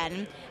ride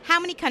then. How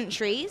many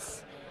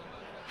countries?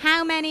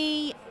 How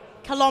many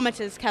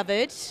kilometres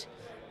covered?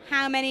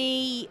 How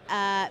many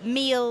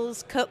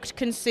meals cooked,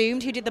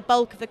 consumed? Who did the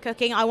bulk of the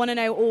cooking? I want to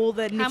know all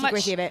the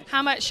nitty-gritty of it.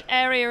 How much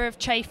area of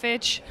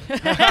chafage?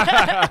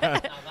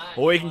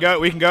 Well, we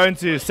can go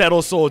into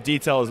saddle sore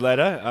details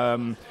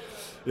later.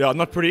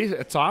 Not pretty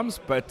at times,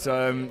 but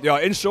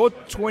in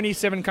short,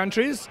 27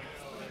 countries.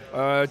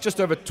 Just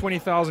over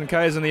 20,000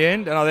 Ks in the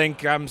end, and I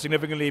think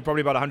significantly,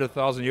 probably about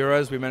 100,000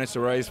 euros we managed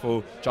to raise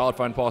for Child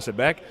Fund Pass It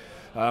Back.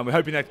 We're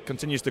hoping that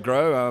continues to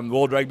grow.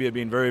 World Rugby have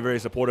been very, very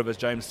supportive, as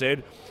James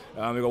said.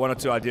 We've got one or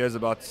two ideas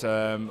about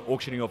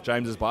auctioning off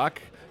James's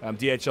bike.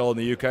 DHL in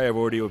the UK have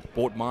already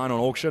bought mine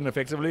on auction,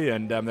 effectively,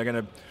 and they're going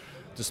to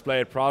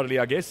display it proudly,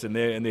 I guess, in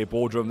their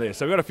boardroom there.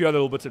 So we've got a few other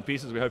little bits and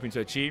pieces we're hoping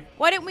to achieve.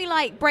 Why don't we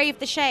brave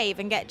the shave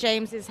and get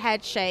James's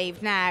head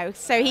shaved now?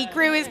 So he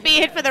grew his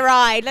beard for the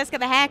ride. Let's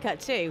get the haircut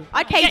too.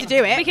 I'd pay to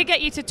do it. We could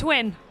get you to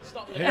twin.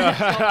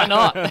 Why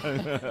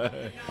not?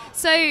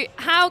 So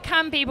how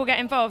can people get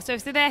involved? So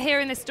they're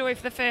hearing this story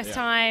for the first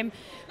time.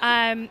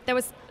 There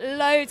was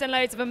loads and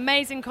loads of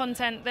amazing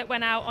content that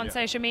went out on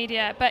social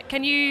media, but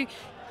can you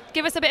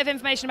give us a bit of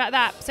information about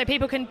that so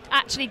people can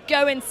actually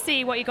go and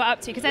see what you got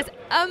up to? Because there's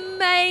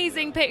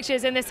amazing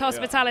pictures in this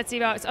hospitality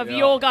box of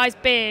your guys'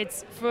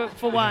 beards,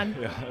 for one.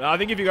 I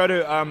think if you go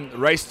to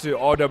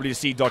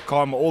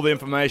racetorwc.com, all the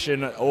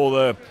information,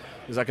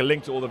 there's like a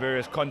link to all the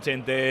various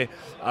content there.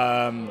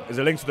 There's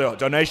a link to the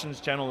donations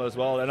channel as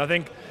well. And I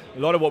think a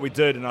lot of what we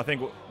did, and I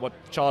think what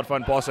Child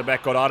Fund Pass It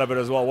Back got out of it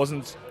as well,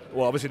 wasn't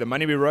obviously the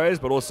money we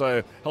raised, but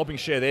also helping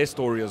share their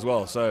story as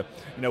well. So,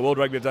 World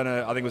Rugby have done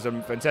I think it was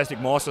a fantastic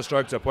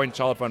masterstroke to appoint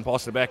Child Fund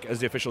Pass It Back as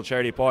the official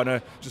charity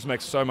partner. Just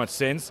makes so much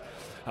sense.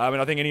 And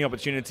I think any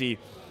opportunity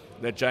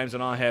that James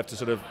and I have to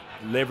sort of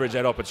leverage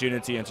that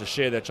opportunity and to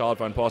share that Child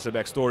Fund Pass It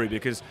Back story,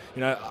 because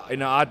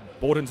I'd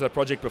bought into the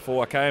project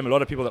before I came. A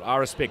lot of people that I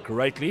respect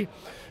greatly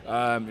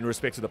in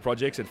respect to the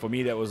projects, and for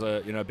me that was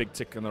a big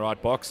tick in the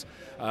right box.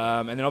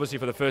 And then obviously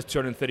for the first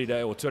 230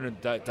 days or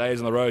 200 days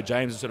on the road,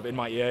 James is sort of in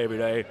my ear every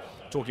day,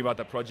 talking about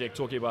the project,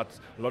 talking about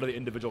a lot of the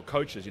individual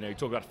coaches. You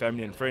talk about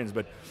family and friends,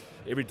 but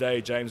every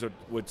day James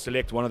would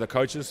select one of the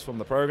coaches from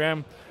the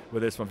program,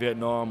 whether it's from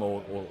Vietnam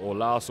or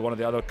Laos or one of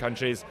the other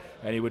countries,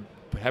 and he would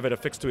have it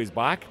affixed to his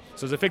bike.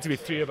 So there's effectively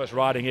three of us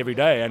riding every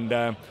day,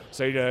 and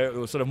so it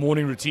was sort of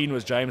morning routine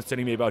was James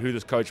telling me about who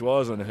this coach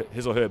was and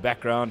his or her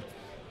background.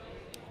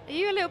 Are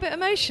you a little bit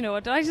emotional,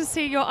 or did I just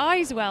see your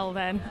eyes well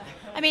then?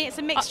 I mean, it's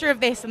a mixture of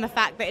this and the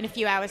fact that in a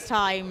few hours'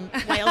 time,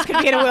 Wales could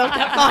be in a World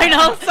Cup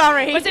final.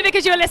 Sorry. Was it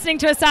because you were listening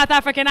to a South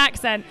African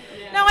accent?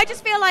 No, I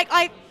just feel like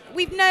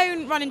we've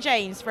known Ron and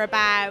James for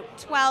about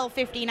 12,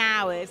 15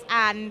 hours,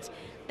 and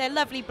they're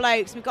lovely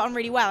blokes. We've got on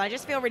really well. I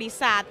just feel really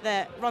sad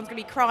that Ron's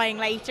going to be crying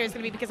later. It's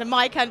going to be because of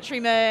my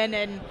countrymen,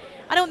 and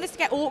I don't want this to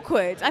get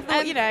awkward. I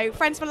thought,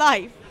 friends for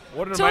life.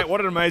 What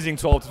an amazing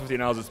 12 to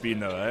 15 hours it's been,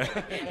 though,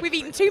 eh? We've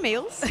eaten 2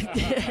 meals.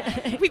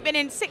 We've been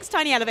in 6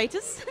 tiny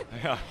elevators.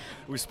 Yeah,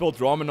 we spilled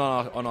ramen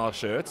on our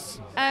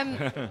shirts. And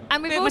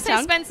we've also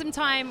spent some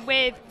time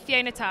with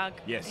Fiona Tugg,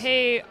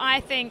 who I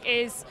think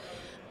is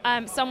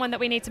someone that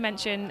we need to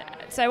mention.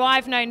 So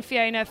I've known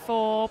Fiona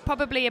for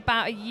probably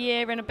about a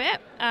year and a bit.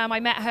 I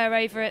met her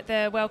over at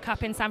the World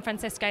Cup in San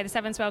Francisco, the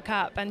Sevens World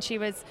Cup, and she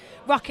was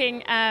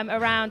rocking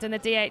around in the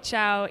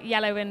DHL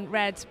yellow and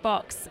red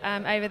box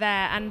over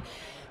there. And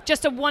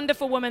just a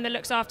wonderful woman that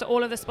looks after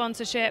all of the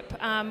sponsorship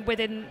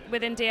within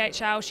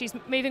DHL. She's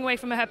moving away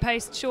from her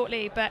post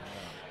shortly, but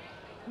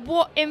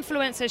what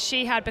influence has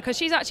she had? Because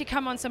she's actually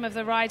come on some of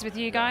the rides with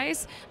you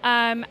guys,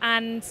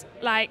 and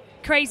like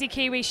crazy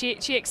Kiwi,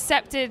 she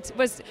accepted,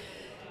 was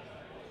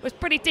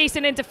pretty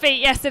decent in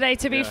defeat yesterday,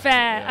 to be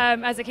fair,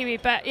 as a Kiwi.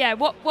 But yeah,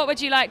 what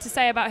would you like to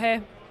say about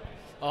her?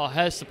 Oh,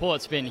 her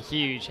support's been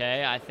huge,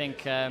 hey? I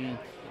think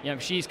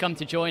she's come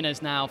to join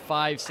us now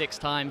 5-6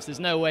 times. There's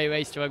no way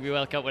Race to Rugby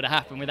World Cup would have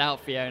happened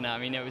without Fiona. I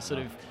mean, it was sort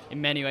of,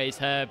 in many ways,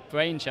 her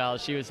brainchild.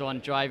 She was the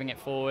one driving it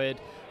forward.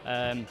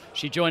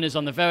 She joined us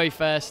on the very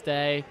first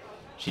day.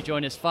 She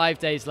joined us 5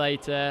 days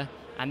later,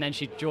 and then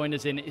she joined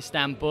us in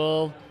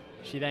Istanbul.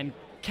 She then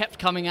kept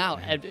coming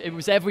out. It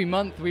was every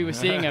month we were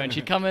seeing her, and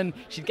she'd come and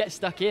she'd get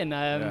stuck in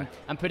and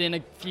put in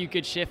a few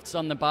good shifts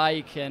on the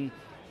bike, and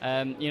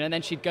and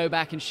then she'd go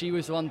back, and she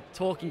was the one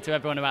talking to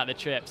everyone about the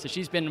trip. So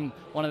she's been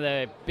one of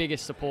the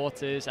biggest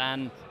supporters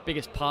and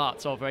biggest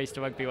parts of Race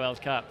to Rugby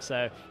World Cup.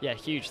 So yeah,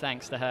 huge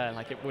thanks to her.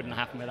 Like, it wouldn't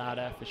happen without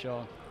her for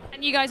sure.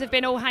 And you guys have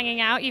been all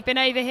hanging out. You've been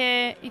over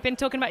here. You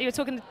were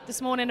talking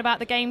this morning about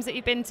the games that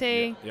you've been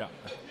to. Yeah.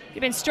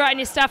 You've been strutting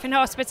your stuff in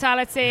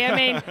hospitality. I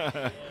mean,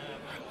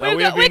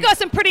 we've got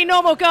some pretty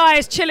normal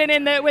guys chilling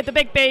with the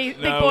big boys.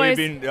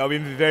 We've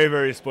been very,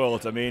 very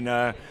spoiled. I mean,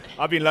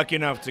 I've been lucky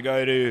enough to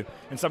go to,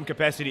 in some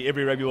capacity,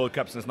 every Rugby World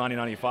Cup since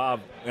 1995.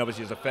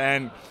 Obviously, as a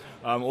fan,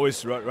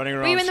 always running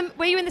around.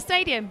 Were you in the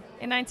stadium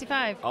in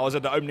 '95? I was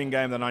at the opening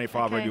game of the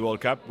 '95 Rugby World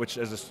Cup, which,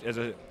 as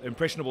an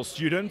impressionable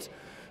student,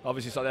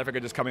 obviously South Africa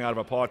just coming out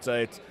of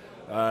apartheid.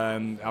 I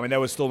mean, that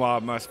was still my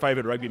most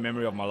favourite rugby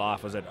memory of my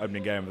life, was that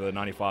opening game of the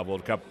 '95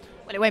 World Cup.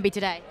 Well, it won't be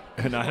today.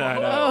 No.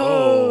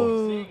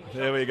 Oh.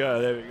 There we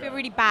go. I feel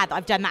really bad that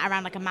I've done that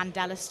around like a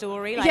Mandela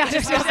story. Like,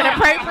 it's just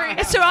inappropriate.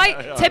 It's all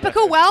right.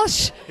 Typical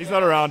Welsh. He's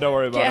not around. Don't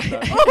worry about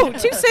it. Oh,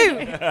 too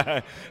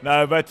soon.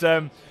 No, but I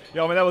mean,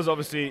 that was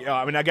obviously.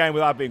 I mean, again,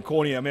 without being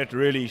corny, I mean, it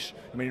really.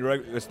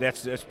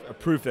 That's a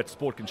proof that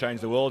sport can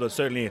change the world. It's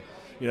certainly,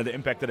 the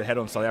impact that it had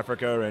on South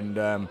Africa,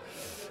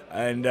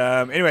 and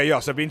anyway,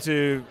 so I've been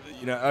to,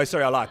 I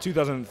lied,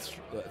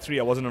 2003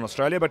 I wasn't in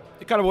Australia, but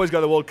you kind of always go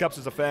to the World Cups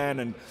as a fan,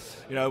 and,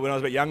 when I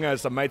was a bit younger,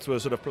 some mates were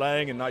sort of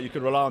playing, and now you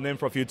could rely on them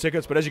for a few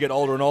tickets, but as you get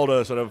older and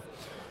older, sort of,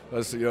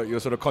 as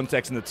your sort of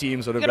contacts in the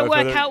team sort of go further. You've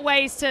got to work out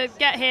ways to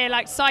get here,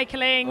 like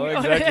cycling. Oh,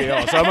 exactly,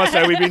 So I must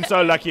say, we've been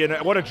so lucky, and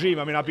what a dream.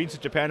 I mean, I've been to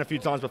Japan a few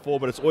times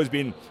before, but it's always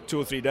been 2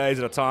 or 3 days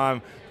at a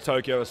time,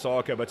 Tokyo,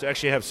 Osaka, but to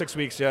actually have 6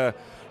 weeks here,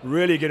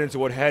 really get into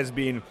what has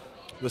been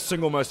the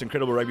single most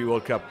incredible Rugby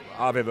World Cup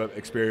I've ever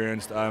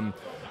experienced.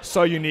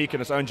 So unique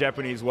in its own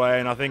Japanese way,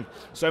 and I think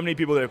so many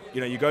people that,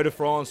 you go to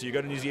France, you go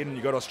to New Zealand,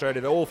 you go to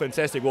Australia, they're all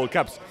fantastic World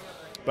Cups,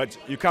 but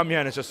you come here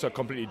and it's just so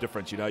completely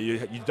different. You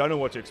don't know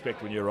what to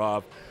expect when you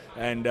arrive,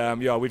 and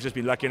we've just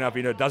been lucky enough,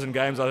 a dozen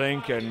games I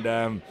think,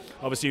 and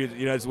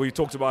obviously, as we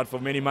talked about for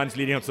many months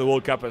leading up to the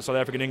World Cup, a South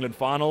African-England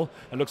final,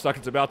 it looks like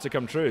it's about to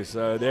come true,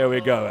 so there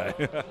we go.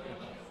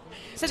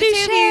 So the two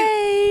of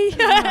you,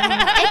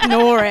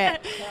 ignore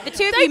it. The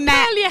two of you met.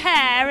 Don't curl your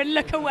hair and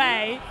look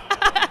away.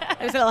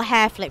 There was a little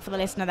hair flick for the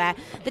listener there.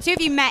 The two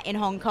of you met in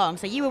Hong Kong.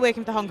 So you were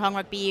working for the Hong Kong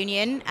Rugby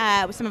Union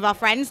with some of our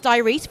friends, Di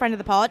Reese, friend of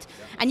the pod,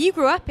 and you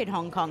grew up in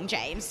Hong Kong,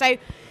 James. So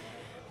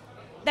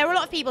there were a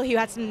lot of people who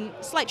had some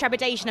slight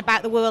trepidation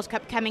about the World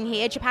Cup coming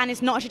here. Japan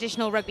is not a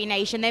traditional rugby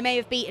nation. They may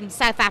have beaten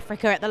South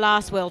Africa at the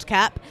last World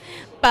Cup,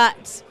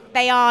 but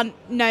they aren't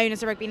known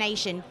as a rugby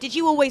nation. Did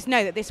you always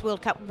know that this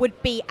World Cup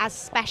would be as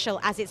special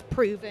as it's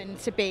proven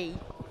to be?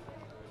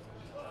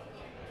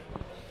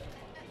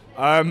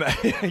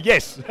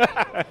 Yes.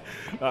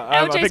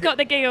 LJ's got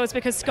the giggles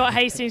because Scott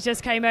Hastings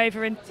just came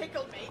over and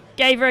tickled me.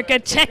 Gave her a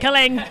good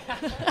tickling.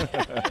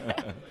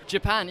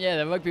 Japan,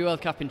 the Rugby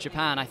World Cup in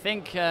Japan. I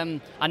think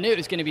I knew it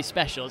was going to be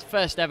special. It's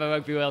first ever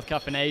Rugby World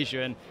Cup in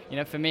Asia,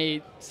 and for me,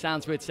 it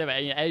sounds weird to say, but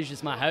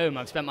Asia's my home.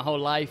 I've spent my whole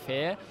life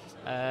here.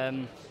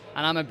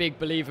 And I'm a big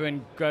believer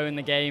in growing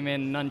the game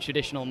in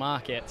non-traditional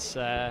markets.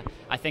 I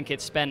think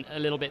it's spent a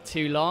little bit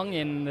too long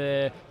in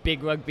the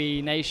big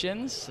rugby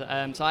nations.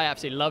 So I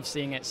absolutely love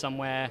seeing it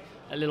somewhere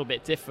a little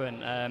bit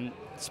different.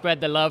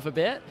 Spread the love a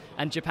bit.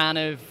 And Japan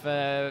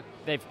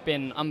they've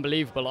been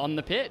unbelievable on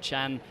the pitch,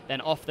 and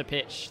then off the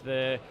pitch,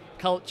 the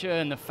culture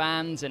and the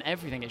fans and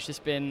everything. I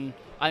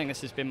think this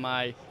has been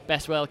my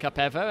best World Cup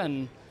ever,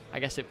 and I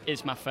guess it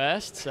is my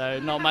first, so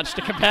not much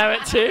to compare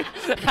it to.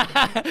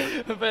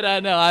 But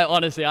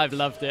I've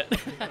loved it.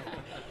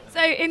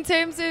 So in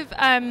terms of,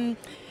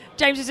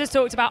 James has just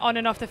talked about on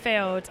and off the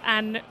field,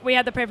 and we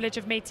had the privilege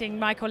of meeting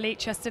Michael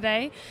Leach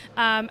yesterday,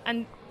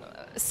 and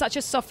such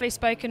a softly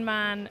spoken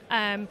man,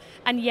 and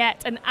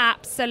yet an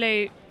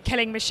absolute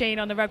killing machine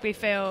on the rugby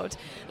field.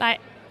 Like,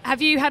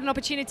 have you had an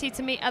opportunity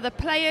to meet other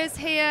players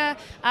here?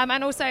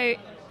 And also,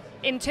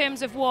 in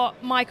terms of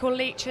what Michael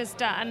Leach has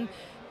done,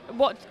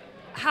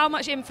 how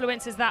much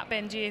influence has that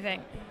been, do you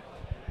think?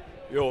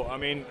 I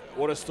mean,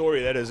 what a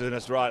story that is, and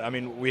it's right. I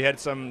mean, we had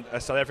a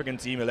South African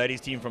team, a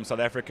ladies team from South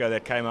Africa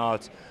that came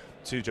out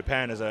to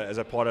Japan as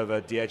a part of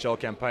a DHL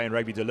campaign,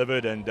 Rugby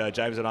Delivered, and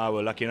James and I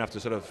were lucky enough to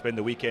sort of spend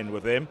the weekend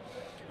with them.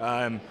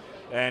 And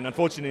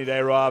unfortunately, they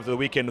arrived the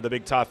weekend with a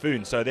big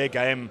typhoon, so their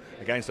game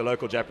against the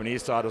local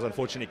Japanese side was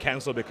unfortunately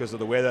cancelled because of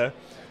the weather.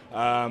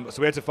 So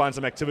we had to find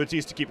some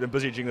activities to keep them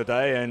busy during the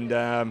day, and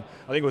I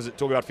think it was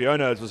talking about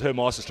Fiona. It was her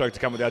masterstroke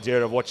to come with the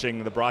idea of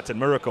watching the Brighton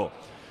Miracle.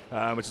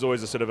 Which is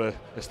always a sort of a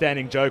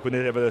standing joke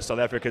whenever the South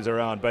Africans are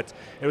around. But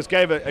it was No,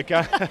 I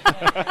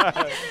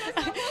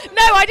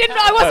didn't.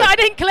 I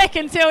didn't click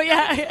until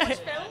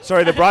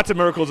Sorry, the Brighton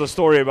Miracle is a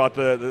story about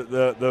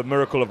the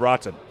miracle of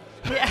Brighton.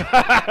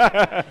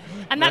 Yeah.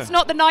 And that's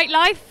not the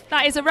nightlife.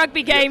 That is a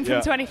rugby game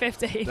from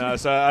 2015. No,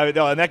 so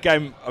in that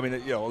game, I mean,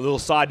 a little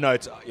side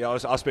note.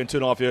 I spent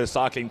 2.5 years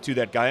cycling to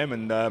that game,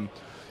 and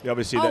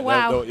obviously,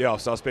 wow.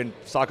 So I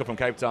cycled from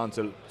Cape Town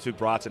to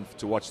Brighton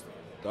to watch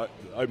the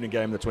opening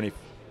game, the 20.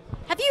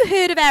 Have you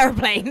heard of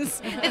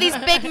aeroplanes? These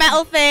big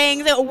metal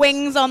things, little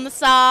wings on the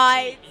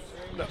side.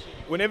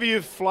 Whenever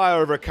you fly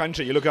over a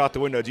country, you look out the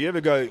window. Do you ever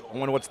go, I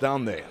wonder what's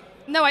down there?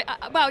 No,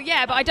 but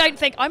I don't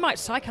think I might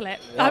cycle it.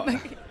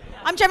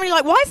 I'm generally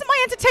like, why isn't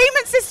my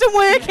entertainment system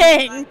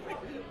working?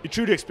 You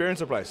truly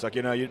experience a place. Like,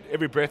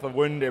 every breath of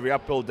wind, every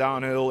uphill,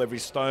 downhill, every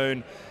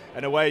stone.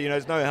 And away,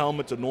 there's no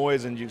helmets or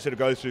noise, and you sort of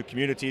go through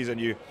communities and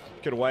you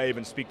can wave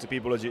and speak to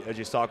people as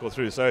you cycle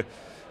through. So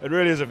it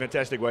really is a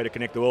fantastic way to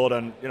connect the world.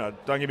 And,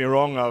 don't get me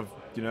wrong, I've,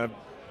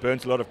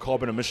 burnt a lot of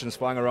carbon emissions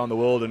flying around the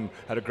world and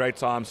had a great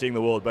time seeing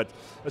the world. But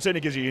it certainly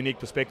gives you a unique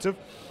perspective.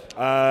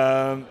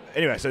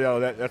 Anyway, so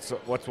that's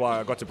why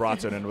I got to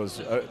Brighton and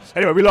was...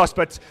 anyway, we lost,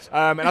 but...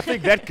 and I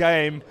think that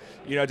game,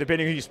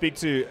 depending who you speak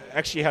to,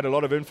 actually had a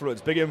lot of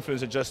influence, big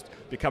influence in just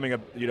becoming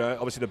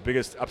obviously the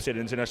biggest upset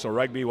in international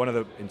rugby,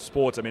 in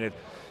sports. I mean,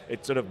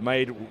 it sort of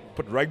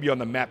put rugby on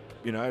the map,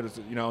 on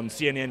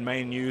CNN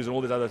main news and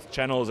all these other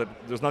channels. There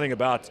was nothing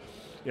about,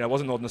 it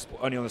wasn't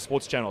only on the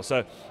sports channel.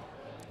 So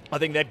I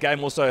think that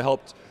game also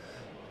helped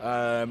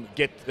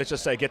get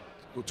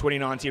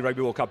 2019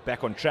 Rugby World Cup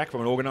back on track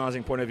from an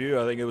organising point of view.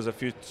 I think there was a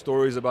few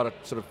stories about it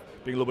sort of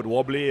being a little bit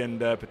wobbly and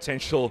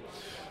potential,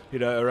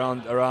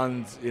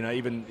 around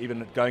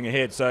even going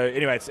ahead. So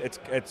anyway,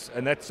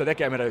 so that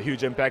game had a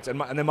huge impact. And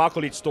then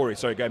Michael Leach's story.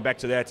 Sorry, going back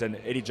to that, and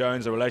Eddie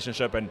Jones, the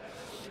relationship, and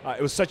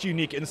it was such a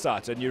unique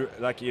insight. And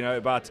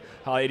about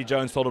how Eddie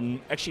Jones told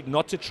him actually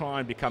not to try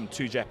and become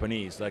too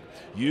Japanese. Like,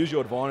 use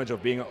your advantage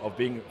of being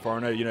a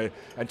foreigner,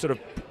 and sort of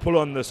pull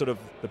on the sort of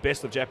the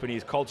best of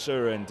Japanese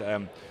culture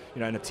and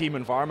in a team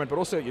environment, but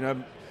also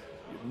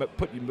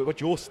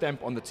put your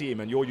stamp on the team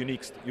and your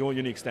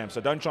unique stamp.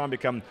 So don't try and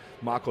become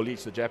Michael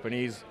Leach, the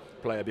Japanese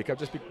player.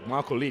 Just be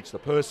Michael Leach, the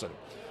person.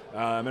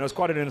 And it was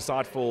quite an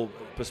insightful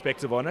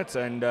perspective on it.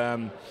 And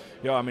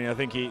I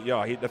think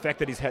the fact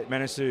that he's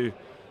managed to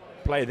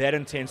play that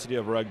intensity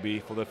of rugby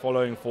for the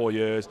following 4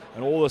 years,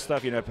 and all the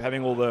stuff,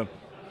 having all the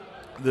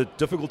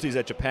difficulties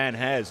that Japan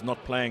has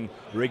not playing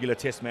regular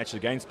test matches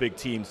against big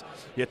teams,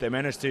 yet they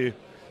managed to.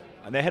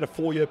 And they had a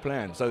 4-year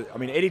plan. So, I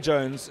mean, Eddie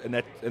Jones in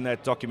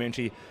that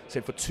documentary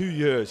said for 2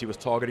 years he was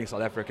targeting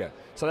South Africa.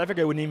 South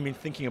Africa wouldn't even be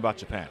thinking about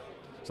Japan.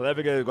 South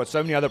Africa got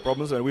so many other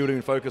problems, and we would have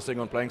been focusing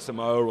on playing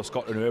Samoa or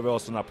Scotland, whoever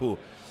else in our pool.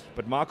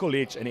 But Michael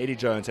Leach and Eddie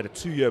Jones had a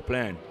 2-year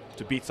plan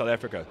to beat South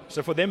Africa.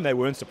 So for them, they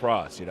weren't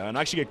surprised, and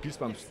I actually get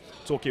goosebumps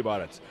talking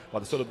about it, about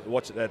the sort of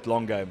watch that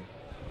long game.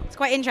 It's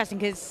quite interesting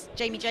because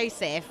Jamie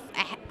Joseph,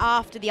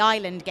 after the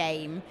Ireland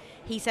game,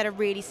 he said a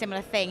really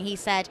similar thing. He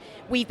said,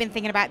 we've been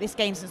thinking about this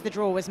game since the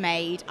draw was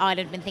made.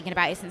 Ireland have been thinking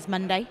about it since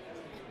Monday.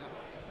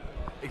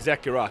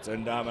 Exactly right.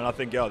 And I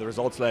think, the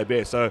results lay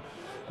bare. So,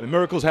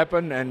 miracles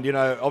happen. And,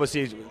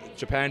 obviously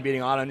Japan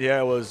beating Ireland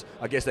here was,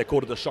 I guess they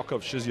called it the shock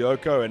of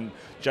Shizuoka. And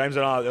James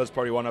and I, that was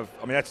probably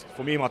that's,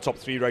 for me, my top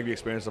 3 rugby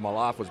experience of my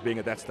life was being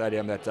at that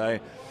stadium that day.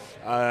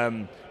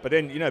 But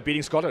then,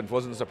 beating Scotland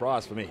wasn't a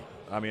surprise for me.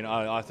 I mean,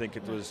 I think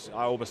it was,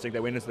 I almost think they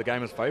went into the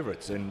game as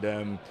favourites.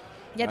 And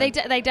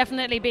they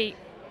definitely beat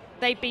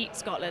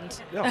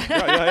Scotland.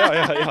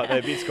 Yeah,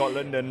 they beat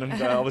Scotland, and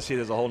obviously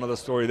there's a whole other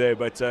story there.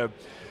 But so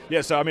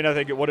I mean, I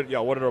think what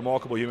a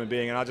remarkable human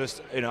being. And I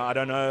just, I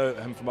don't know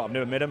him I've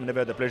never met him, never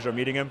had the pleasure of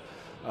meeting him.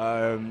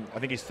 I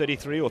think he's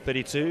 33 or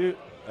 32.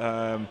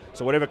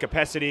 So whatever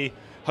capacity,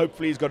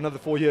 hopefully he's got another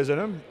 4 years in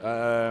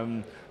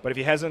him. But if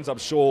he hasn't, I'm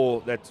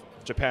sure that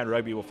Japan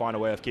Rugby will find a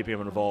way of keeping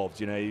him involved.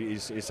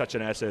 He's such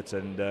an asset,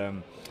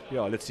 and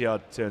let's see how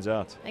it turns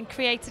out. And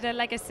created a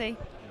legacy.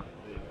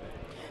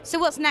 So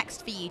what's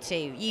next for you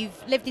two?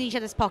 You've lived in each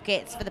other's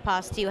pockets for the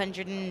past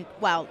 200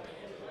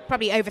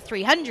 probably over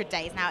 300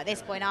 days now at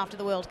this point after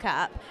the World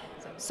Cup.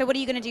 So what are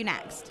you going to do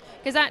next?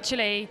 Because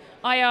actually,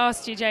 I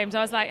asked you, James,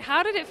 I was like,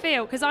 how did it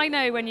feel? Because I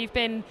know when you've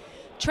been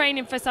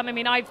training for something, I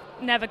mean, I've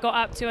never got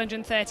up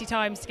 230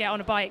 times to get on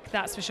a bike,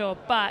 that's for sure.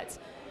 But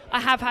I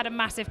have had a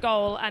massive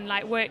goal and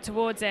worked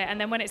towards it. And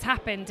then when it's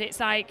happened, it's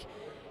like,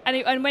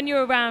 and when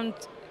you're around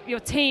your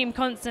team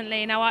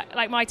constantly, now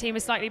my team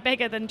is slightly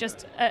bigger than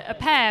just a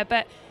pair,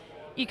 but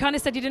you kind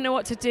of said you didn't know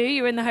what to do.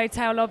 You were in the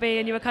hotel lobby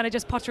and you were kind of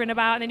just pottering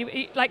about, and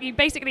then you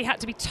basically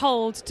had to be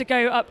told to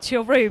go up to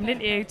your room,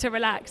 didn't you, to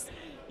relax?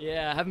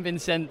 Yeah, I haven't been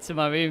sent to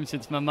my room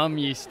since my mum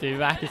used to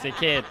back as a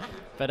kid.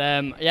 But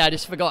I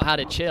just forgot how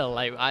to chill.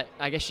 Like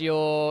I guess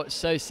you're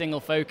so single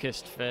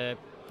focused for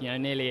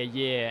nearly a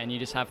year, and you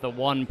just have the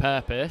one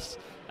purpose,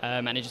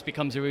 and it just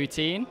becomes a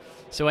routine.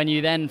 So when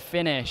you then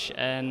finish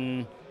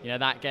and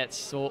that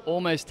gets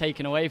almost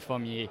taken away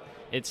from you,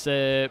 it's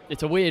a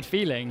weird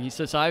feeling.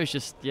 So I was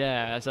just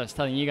as I was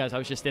telling you guys, I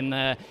was just in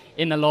the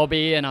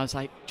lobby, and I was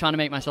like trying to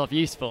make myself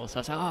useful. So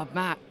I was like, oh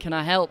Matt, can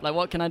I help? Like,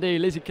 what can I do?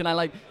 Lizzie, can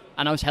I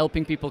And I was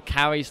helping people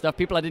carry stuff.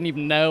 People I didn't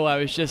even know. I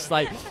was just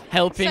like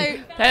helping.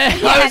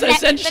 I was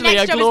essentially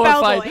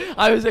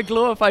a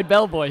glorified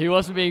bellboy who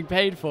wasn't being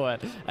paid for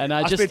it. And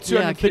I just spent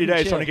 250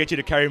 days trying to get you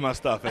to carry my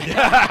stuff.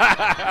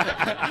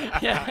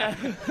 Yeah.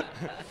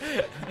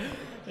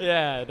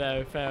 Yeah,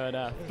 no, fair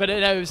enough. But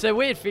it was a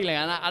weird feeling,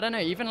 and I don't know,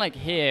 even like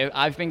here,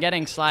 I've been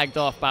getting slagged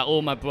off by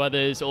all my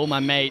brothers, all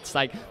my mates.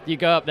 Like, you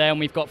go up there and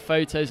we've got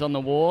photos on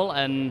the wall,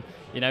 and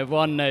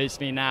Ron knows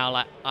me now.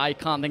 Like, I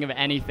can't think of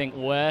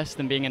anything worse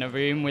than being in a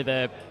room with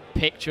a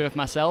picture of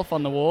myself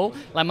on the wall.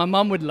 Like, my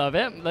mum would love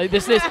it. Like,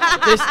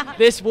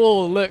 this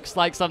wall looks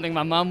like something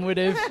my mum would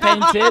have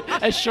painted,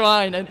 a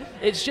shrine, and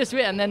it's just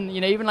weird. And then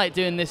even like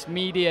doing this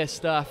media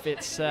stuff,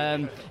 it's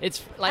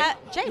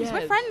like James,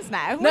 we're friends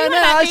now. No,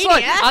 that's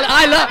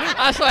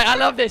fine. I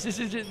love this.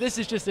 This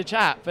is just a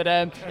chat, but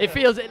it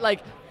feels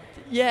like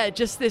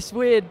just this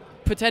weird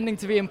pretending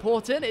to be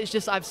important. It's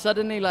just I've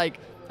suddenly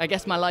I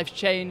guess my life's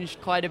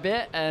changed quite a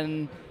bit,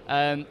 and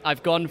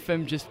I've gone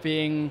from just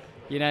being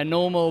a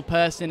normal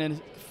person in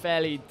a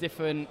fairly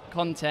different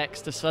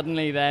context to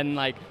suddenly then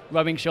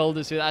rubbing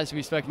shoulders with, as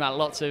we've spoken about,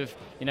 lots of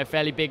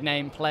fairly big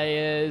name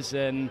players,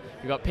 and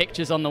we've got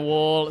pictures on the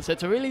wall. So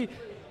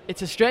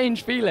it's a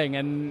strange feeling,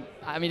 and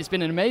I mean, it's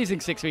been an amazing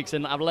 6 weeks,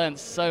 and I've learned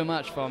so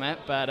much from it,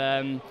 but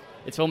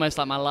it's almost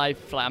like my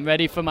life, I'm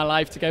ready for my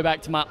life to go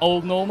back to my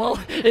old normal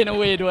in a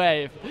weird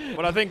way.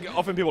 Well, I think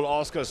often people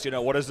ask us,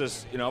 what is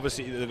this?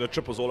 Obviously the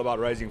trip was all about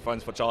raising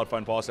funds for Child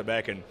Fund Pass It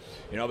Back, and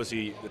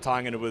obviously the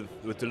tying in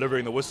with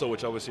delivering the whistle,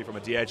 which obviously from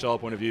a DHL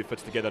point of view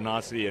fits together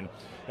nicely, and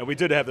we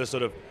did have this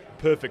sort of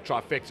perfect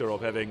trifecta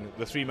of having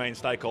the three main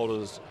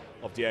stakeholders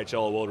of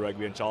DHL, World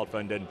Rugby, and Child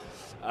Fund, and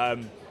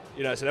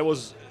so that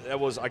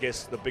was I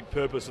guess the big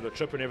purpose of the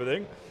trip and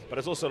everything. But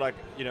it's also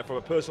from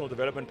a personal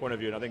development point of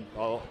view, and I think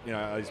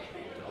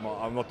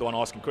I'm not the one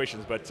asking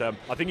questions, but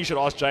I think you should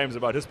ask James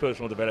about his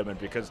personal development,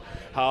 because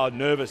how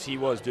nervous he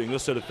was doing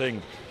this sort of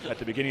thing at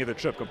the beginning of the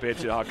trip compared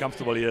to how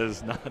comfortable he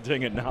is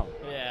doing it now.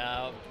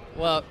 Yeah,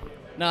 well,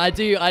 no, I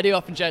do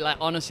often joke,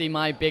 honestly,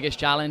 my biggest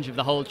challenge of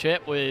the whole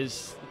trip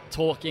was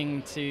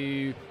talking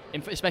to,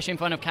 especially in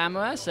front of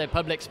cameras, so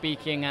public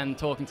speaking and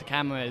talking to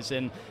cameras.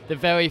 And the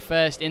very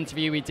first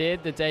interview we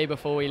did the day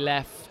before we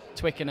left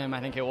Twickenham,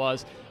 I think it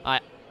was, I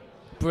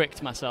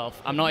bricked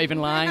myself. I'm not even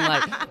lying.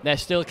 They're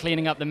still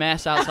cleaning up the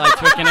mess outside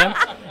Twickenham.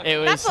 It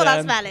was. That's what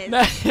that smell is.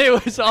 No,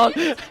 it was on.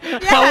 Yeah. Oh,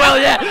 well,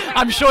 yeah.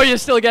 I'm sure you're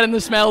still getting the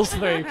smells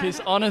through,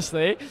 because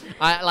honestly,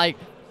 I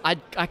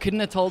couldn't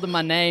have told them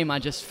my name. I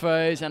just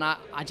froze, and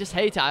I just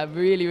hate it. I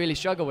really, really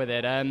struggle with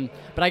it.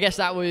 But I guess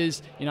that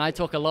was, I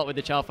talk a lot with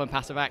the Child Fund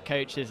Pass It Back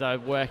coaches I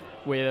work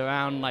with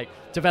around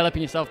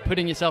developing yourself,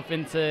 putting yourself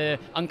into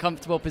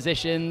uncomfortable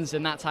positions,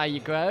 and that's how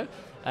you grow.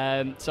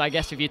 So I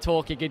guess if you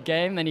talk a good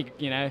game, then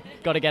you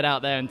got to get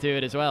out there and do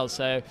it as well.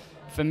 So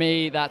for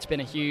me, that's been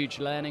a huge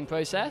learning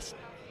process.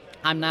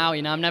 I'm now,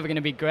 I'm never going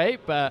to be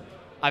great, but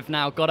I've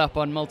now got up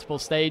on multiple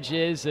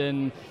stages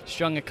and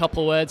strung a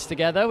couple words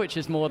together, which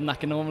is more than I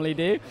can normally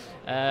do.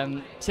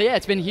 So yeah,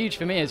 it's been huge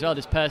for me as well,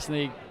 just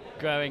personally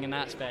growing in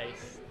that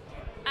space.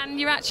 And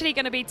you're actually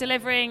going to be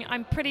delivering,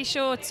 I'm pretty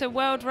sure, to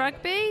World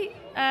Rugby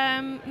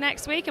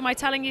next week. Am I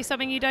telling you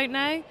something you don't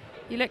know?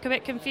 You look a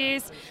bit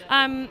confused.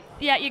 Yeah,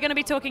 you're going to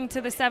be talking to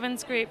the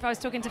Sevens group. I was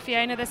talking to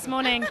Fiona this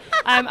morning.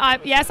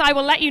 Yes, I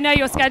will let you know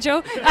your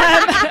schedule.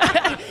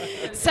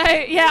 So,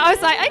 yeah, I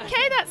was like,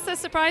 okay, that's a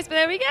surprise, but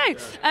there we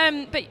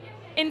go. But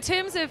in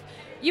terms of,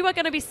 you are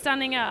going to be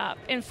standing up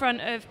in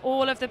front of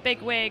all of the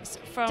big wigs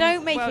from...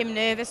 Don't make him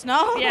nervous,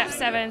 no. Yeah,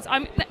 Sevens.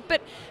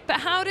 But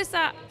how does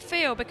that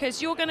feel?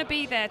 Because you're going to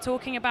be there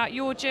talking about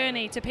your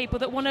journey to people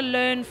that want to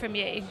learn from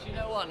you. You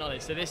know what, Nolly?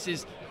 So this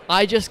is...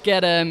 I just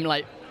get,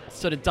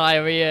 sort of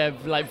diarrhea,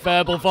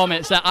 verbal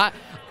vomits.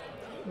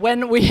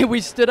 When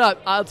we stood up,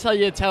 I'll tell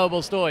you a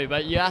terrible story,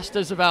 but you asked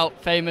us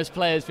about famous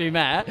players we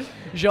met.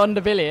 Jean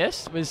de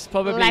Villiers was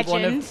probably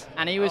one of,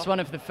 and he was one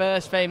of the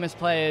first famous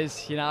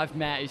players I've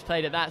met. He's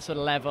played at that sort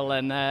of level,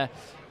 and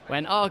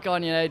went, oh, go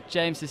on,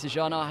 James, this is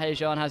Jean. Oh, hey,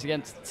 Jean, how's it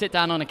going? Sit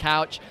down on a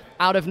couch.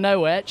 Out of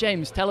nowhere,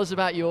 James, tell us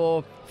about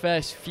your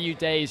first few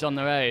days on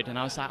the road. And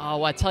I was like, oh,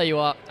 well, I tell you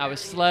what, I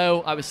was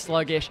slow, I was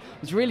sluggish,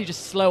 I was really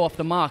just slow off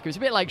the mark. It was a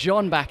bit like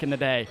Jean back in the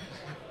day.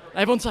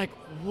 Everyone's like,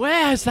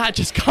 where has that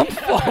just come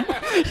from?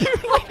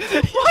 Why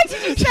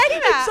did you say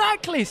that?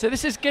 Exactly, so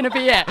this is going to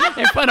be it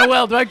in front of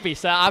World Rugby,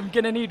 so I'm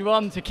going to need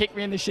Ron to kick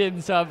me in the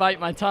shin so I bite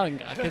my tongue,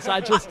 because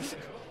I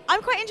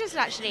I'm quite interested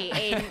actually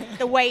in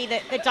the way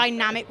that the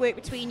dynamic worked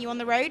between you on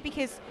the road,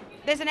 because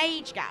there's an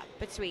age gap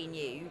between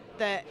you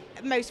that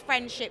most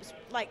friendships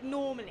like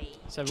normally.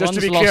 So just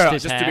to be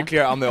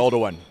clear, I'm the older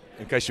one,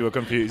 in case you were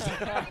confused.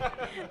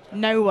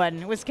 No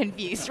one was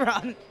confused,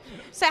 Ron.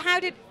 So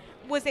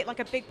was it like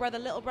a big brother,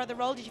 little brother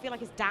role? Did you feel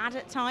like his dad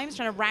at times,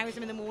 trying to rouse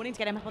him in the morning to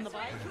get him up on the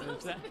bike?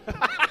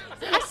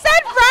 I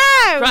said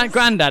rouse!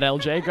 Granddad,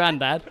 LJ,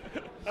 granddad.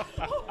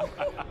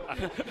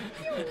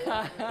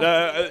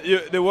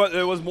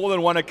 There was more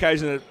than one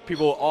occasion that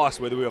people asked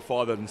whether we were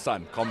father and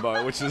son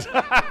combo, which is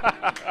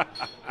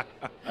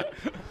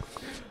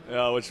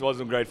which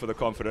wasn't great for the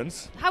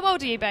confidence. How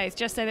old are you both,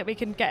 just so that we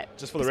can get...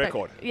 Just for the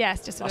record?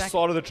 Yes, just for the record. I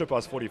started the trip, I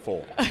was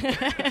 44.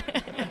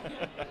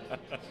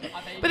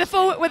 With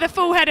a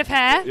full head of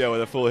hair? Yeah,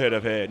 with a full head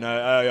of hair.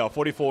 No,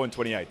 44 and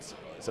 28.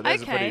 So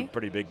that's a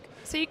pretty big.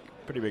 So you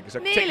pretty big. So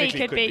nearly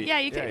could be. Yeah,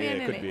 you could be.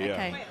 Nearly. Could be, yeah.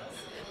 Okay.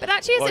 But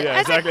actually,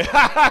 exactly.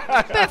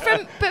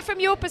 but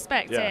from your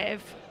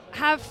perspective,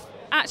 have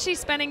actually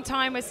spending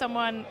time with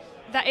someone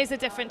that is a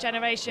different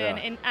generation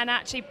and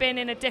actually been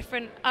in a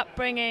different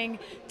upbringing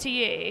to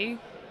you.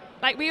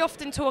 Like, we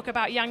often talk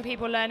about young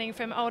people learning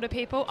from older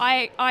people.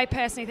 I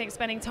personally think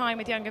spending time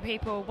with younger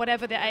people,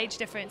 whatever the age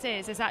difference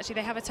is actually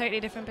they have a totally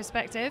different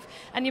perspective.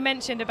 And you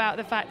mentioned about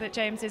the fact that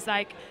James is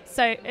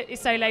so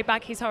laid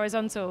back, he's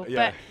horizontal.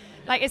 Yeah. But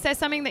like, is there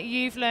something that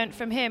you've learned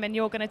from him and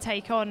you're going to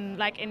take on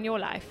like in your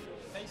life?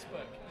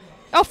 Facebook.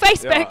 Oh,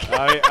 Facebook.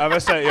 Yeah, I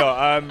must say,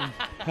 I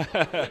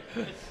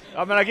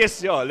mean, I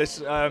guess,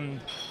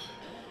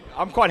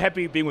 I'm quite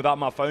happy being without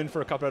my phone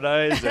for a couple of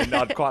days, and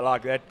I'd quite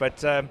like that.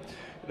 But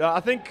I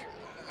think,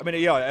 I was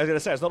going to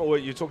say, it's not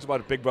always, you talked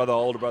about big brother,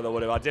 older brother,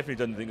 whatever. I definitely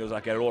didn't think it was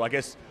like that at all. I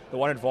guess the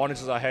one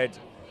advantage I had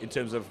in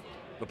terms of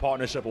the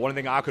partnership, or one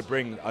thing I could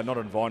bring, not an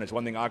advantage,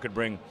 one thing I could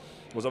bring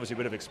was obviously a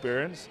bit of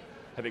experience,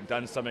 having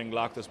done something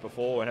like this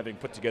before and having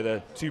put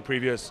together 2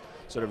 previous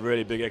sort of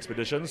really big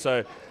expeditions.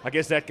 So I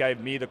guess that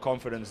gave me the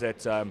confidence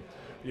that, from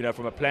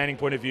a planning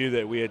point of view,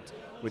 that we'd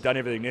done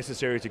everything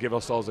necessary to give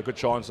ourselves a good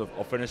chance of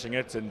finishing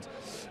it. And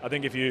I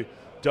think if you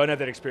don't have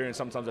that experience,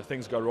 sometimes if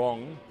things go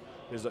wrong,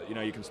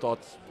 you can start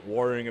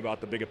worrying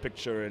about the bigger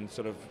picture and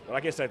sort of. But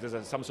I guess that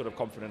there's some sort of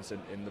confidence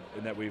in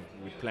that we've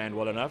planned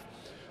well enough.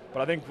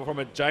 But I think from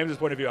a James's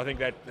point of view, I think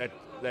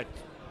that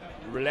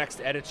relaxed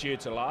attitude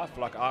to life.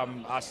 Like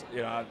I'm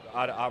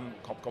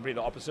completely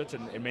the opposite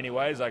in many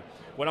ways. Like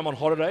when I'm on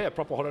holiday, a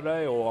proper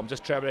holiday, or I'm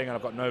just traveling and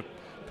I've got no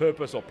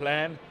purpose or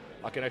plan,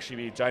 I can actually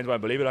be, James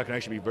won't believe it, I can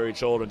actually be very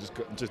chilled and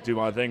just do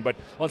my thing. But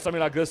on something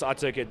like this, I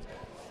take it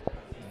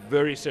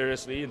very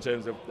seriously in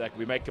terms of, like,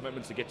 we make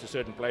commitments to get to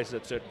certain places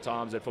at certain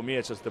times, and for me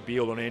it's just the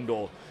be-all and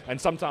end-all.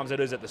 And sometimes it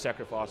is at the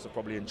sacrifice of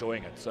probably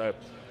enjoying it. So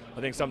I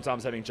think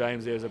sometimes having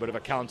James there is a bit of a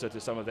counter to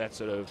some of that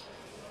sort of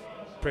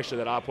pressure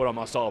that I put on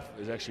myself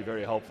is actually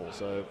very helpful.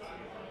 So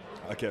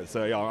okay,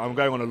 so I'm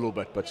going on a little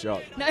bit, but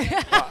no.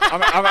 I'm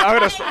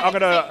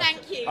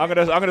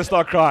gonna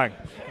start crying.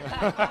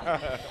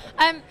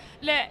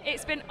 Look,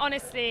 it's been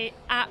honestly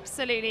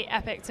absolutely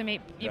epic to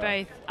meet you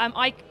both.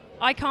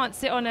 I can't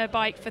sit on a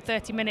bike for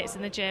 30 minutes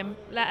in the gym,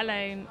 let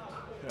alone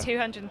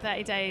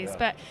 230 days. Yeah.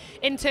 But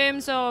in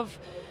terms of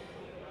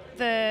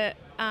the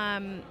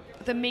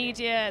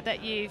media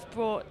that you've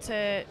brought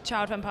to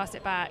Child Run Past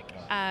It Back,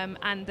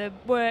 and the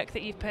work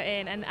that you've put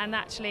in, and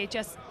actually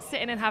just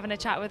sitting and having a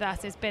chat with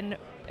us has been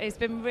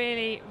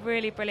really,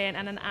 really brilliant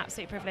and an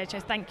absolute privilege. So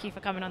thank you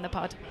for coming on the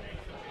pod.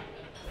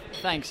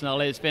 Thanks,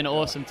 Nolly. It's been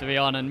awesome to be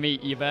on and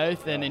meet you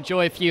both and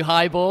enjoy a few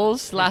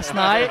highballs last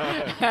night.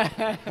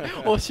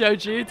 Or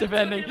shoju,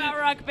 depending. About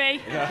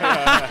rugby.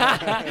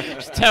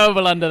 It's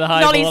terrible under the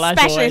highball. Nolly's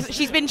specialist.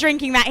 She's been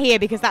drinking that here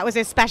because that was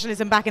her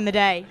specialism back in the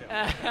day.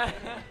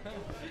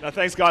 No,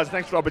 thanks, guys.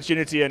 Thanks for the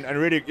opportunity. And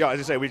really, as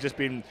I say, we've just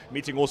been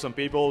meeting awesome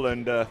people.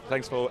 And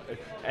thanks for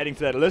adding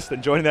to that list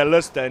and joining that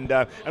list. And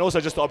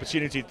also just the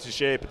opportunity to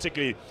share,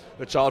 particularly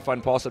the Child Run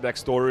Past It Back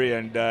story.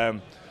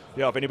 And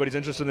if anybody's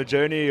interested in the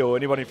journey or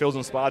anybody feels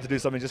inspired to do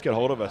something, just get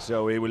hold of us.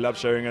 We love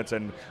sharing it,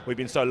 and we've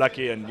been so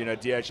lucky, and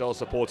DHL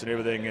support and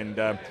everything,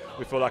 and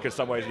we feel like in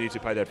some ways we need to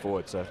pay that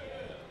forward. So,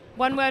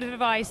 one word of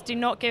advice: do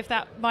not give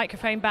that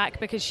microphone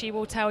back, because she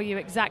will tell you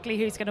exactly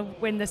who's going to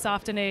win this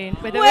afternoon.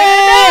 With the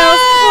Wales!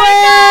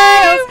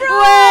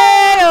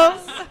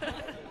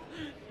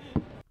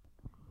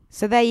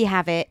 So there you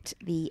have it,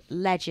 the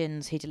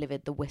legends who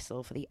delivered the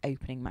whistle for the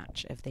opening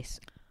match of this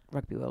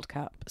Rugby World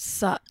Cup.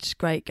 Such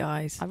great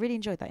guys. I really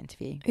enjoyed that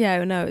interview.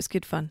 Yeah, no, it was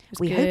good fun.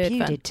 We hope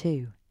you did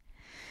too.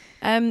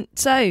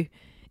 So,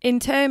 in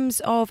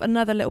terms of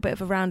another little bit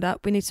of a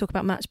roundup, we need to talk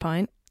about Match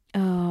Pint.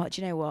 Oh, do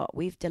you know what?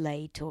 We've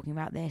delayed talking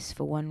about this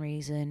for one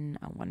reason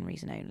and one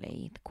reason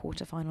only. The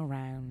quarter-final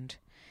round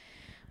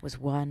was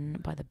won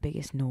by the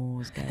biggest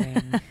Norse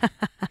going.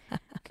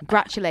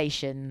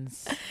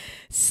 Congratulations.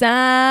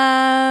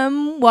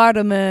 Sam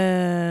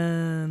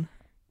Waterman.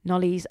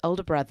 Nolly's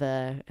older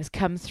brother has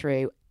come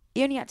through.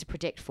 He only had to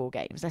predict 4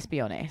 games, let's be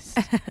honest.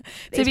 It's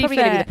probably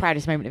going to be the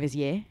proudest moment of his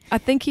year. I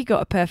think he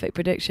got a perfect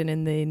prediction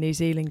in the New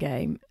Zealand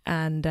game,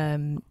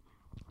 and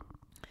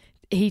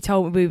he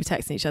told me, we were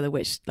texting each other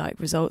which like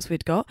results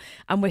we'd got,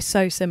 and we're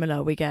so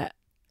similar.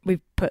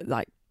 We've put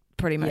like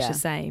pretty much the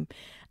same,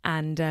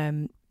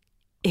 and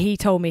he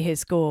told me his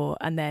score,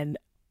 and then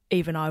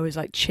even I was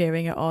like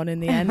cheering it on in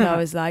the end. I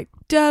was like,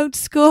 don't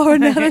score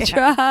another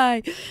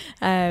try.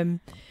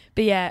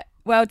 But yeah,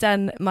 well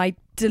done, my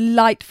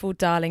delightful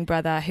darling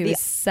brother who has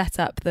set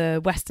up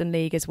the Western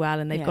League as well,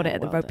 and they've got it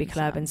at the rugby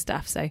club and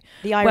stuff. So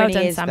the irony well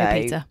done, is, Sammy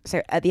though, Peter.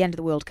 So at the end of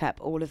the World Cup,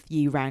 all of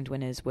you round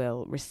winners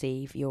will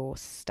receive your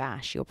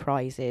stash, your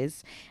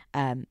prizes.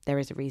 There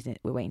is a reason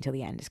we're waiting till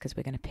the end, is because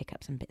we're going to pick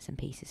up some bits and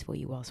pieces for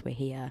you whilst we're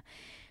here.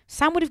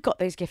 Sam would have got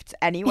those gifts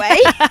anyway.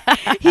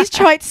 He's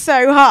tried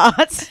so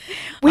hard.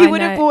 We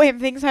would have brought him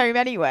things home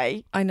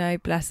anyway. I know,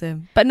 bless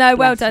him. But no,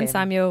 well done,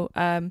 Samuel.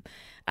 And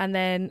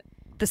then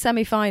the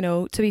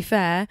semi-final, to be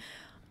fair,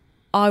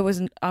 I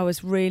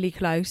was really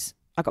close.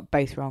 I got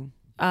both wrong.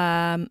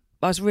 I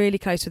was really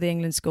close with the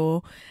England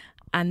score,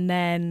 and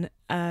then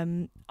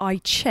I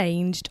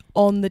changed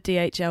on the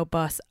DHL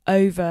bus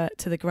over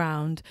to the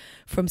ground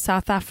from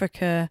South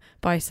Africa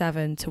by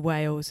 7 to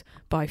Wales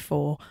by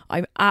 4.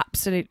 I'm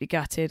absolutely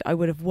gutted. I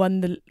would have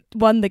won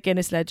the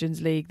Guinness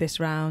Legends League this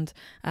round,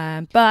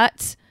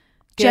 but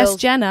Jess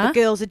Jenner, the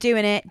girls are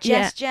doing it.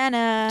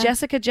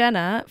 Jessica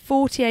Jenner,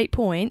 48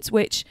 points,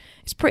 which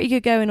is pretty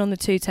good going on the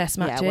 2 test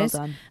matches. Yeah,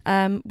 well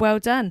done. Well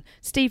done.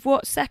 Steve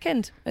Watts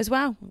second as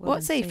well.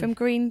 What's he Steve. from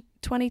Green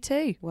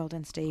 22? Well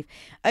done, Steve.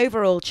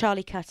 Overall,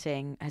 Charlie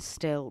Cutting has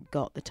still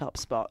got the top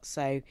spot,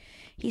 so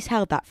he's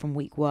held that from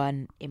week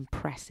 1.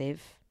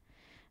 Impressive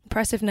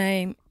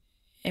Name,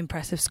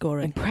 impressive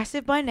scoring.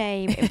 Impressive by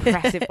name,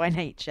 impressive by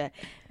nature.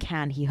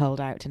 Can he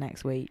hold out to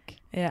next week?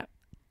 Yeah.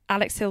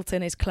 Alex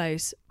Hilton is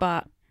close,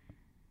 but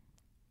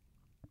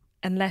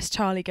unless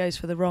Charlie goes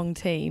for the wrong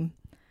team,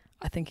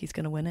 I think he's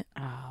going to win it.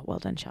 Ah, well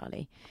done,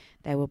 Charlie.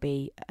 There will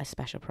be a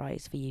special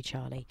prize for you,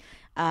 Charlie.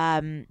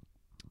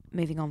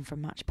 Moving on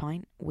from Match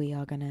Pint, we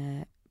are going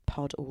to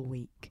pod all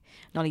week.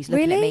 Nolly's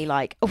looking at me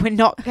like, we're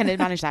not going to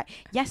manage that.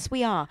 Yes,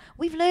 we are.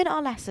 We've learned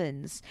our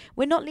lessons.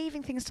 We're not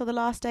leaving things till the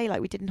last day like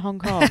we did in Hong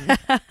Kong.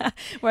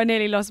 Where I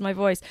nearly lost my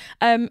voice.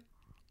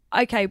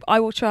 Okay, I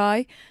will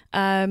try.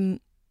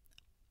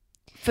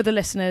 For the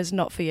listeners,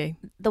 not for you.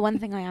 The one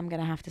thing I am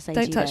going to have to say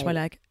Don't to you, touch my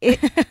leg. It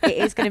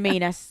is going to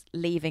mean us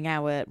leaving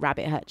our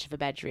rabbit hutch of a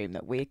bedroom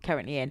that we're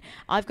currently in.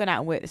 I've gone out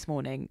and worked this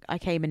morning. I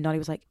came in, Nolly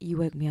was like, you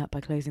woke me up by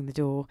closing the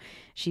door.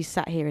 She's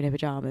sat here in her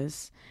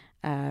pyjamas.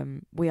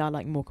 We are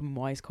like Morecambe and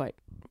Wise, quite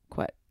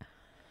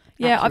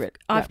yeah,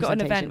 I've got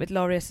an event with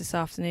Laureus this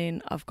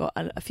afternoon. I've got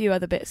a few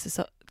other bits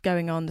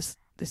going on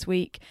this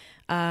week.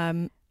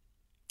 So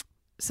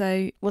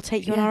we'll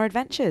take you on our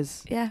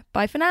adventures. Yeah.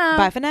 Bye for now.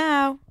 Bye for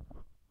now.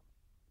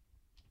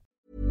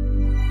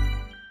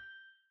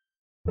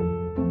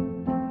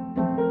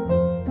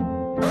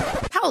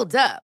 Hold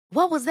up.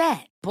 What was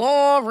that?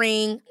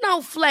 Boring.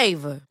 No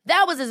flavor.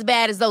 That was as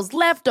bad as those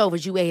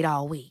leftovers you ate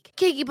all week.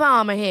 Keke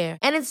Palmer here,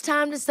 and it's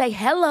time to say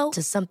hello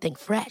to something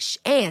fresh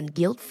and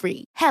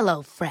guilt-free.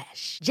 Hello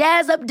Fresh.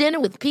 Jazz up dinner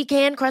with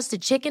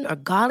pecan-crusted chicken or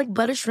garlic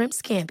butter shrimp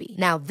scampi.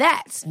 Now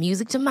that's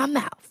music to my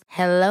mouth.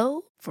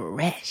 Hello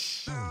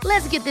Fresh.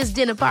 Let's get this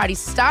dinner party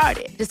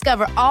started.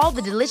 Discover all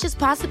the delicious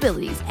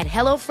possibilities at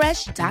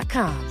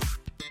HelloFresh.com.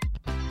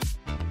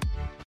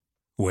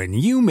 When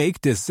you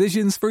make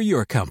decisions for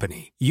your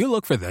company, you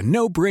look for the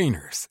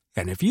no-brainers.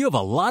 And if you have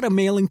a lot of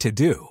mailing to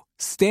do,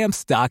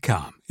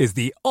 Stamps.com is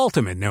the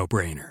ultimate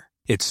no-brainer.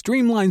 It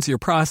streamlines your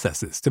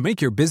processes to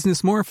make your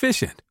business more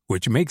efficient,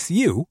 which makes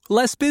you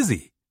less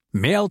busy.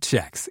 Mail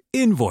checks,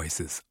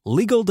 invoices,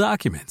 legal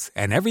documents,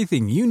 and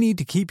everything you need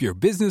to keep your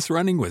business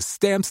running with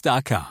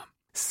Stamps.com.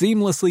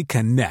 Seamlessly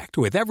connect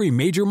with every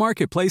major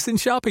marketplace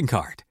and shopping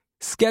cart.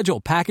 Schedule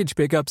package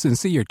pickups and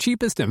see your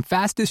cheapest and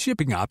fastest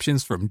shipping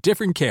options from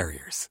different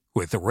carriers,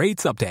 with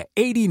rates up to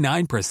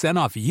 89%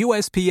 off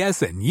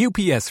USPS and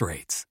UPS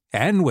rates.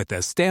 And with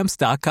the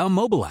Stamps.com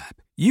mobile app,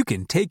 you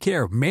can take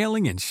care of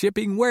mailing and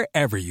shipping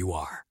wherever you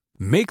are.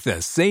 Make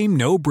the same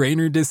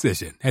no-brainer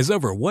decision as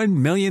over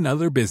 1 million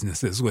other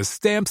businesses with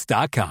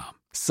Stamps.com.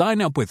 Sign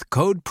up with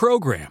code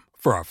PROGRAM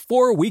for a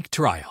 4-week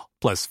trial,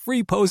 plus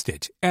free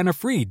postage and a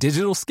free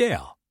digital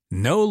scale.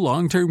 No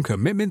long-term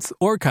commitments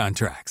or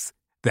contracts.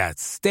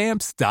 That's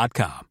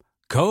Stamps.com.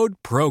 Code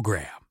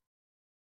PROGRAM.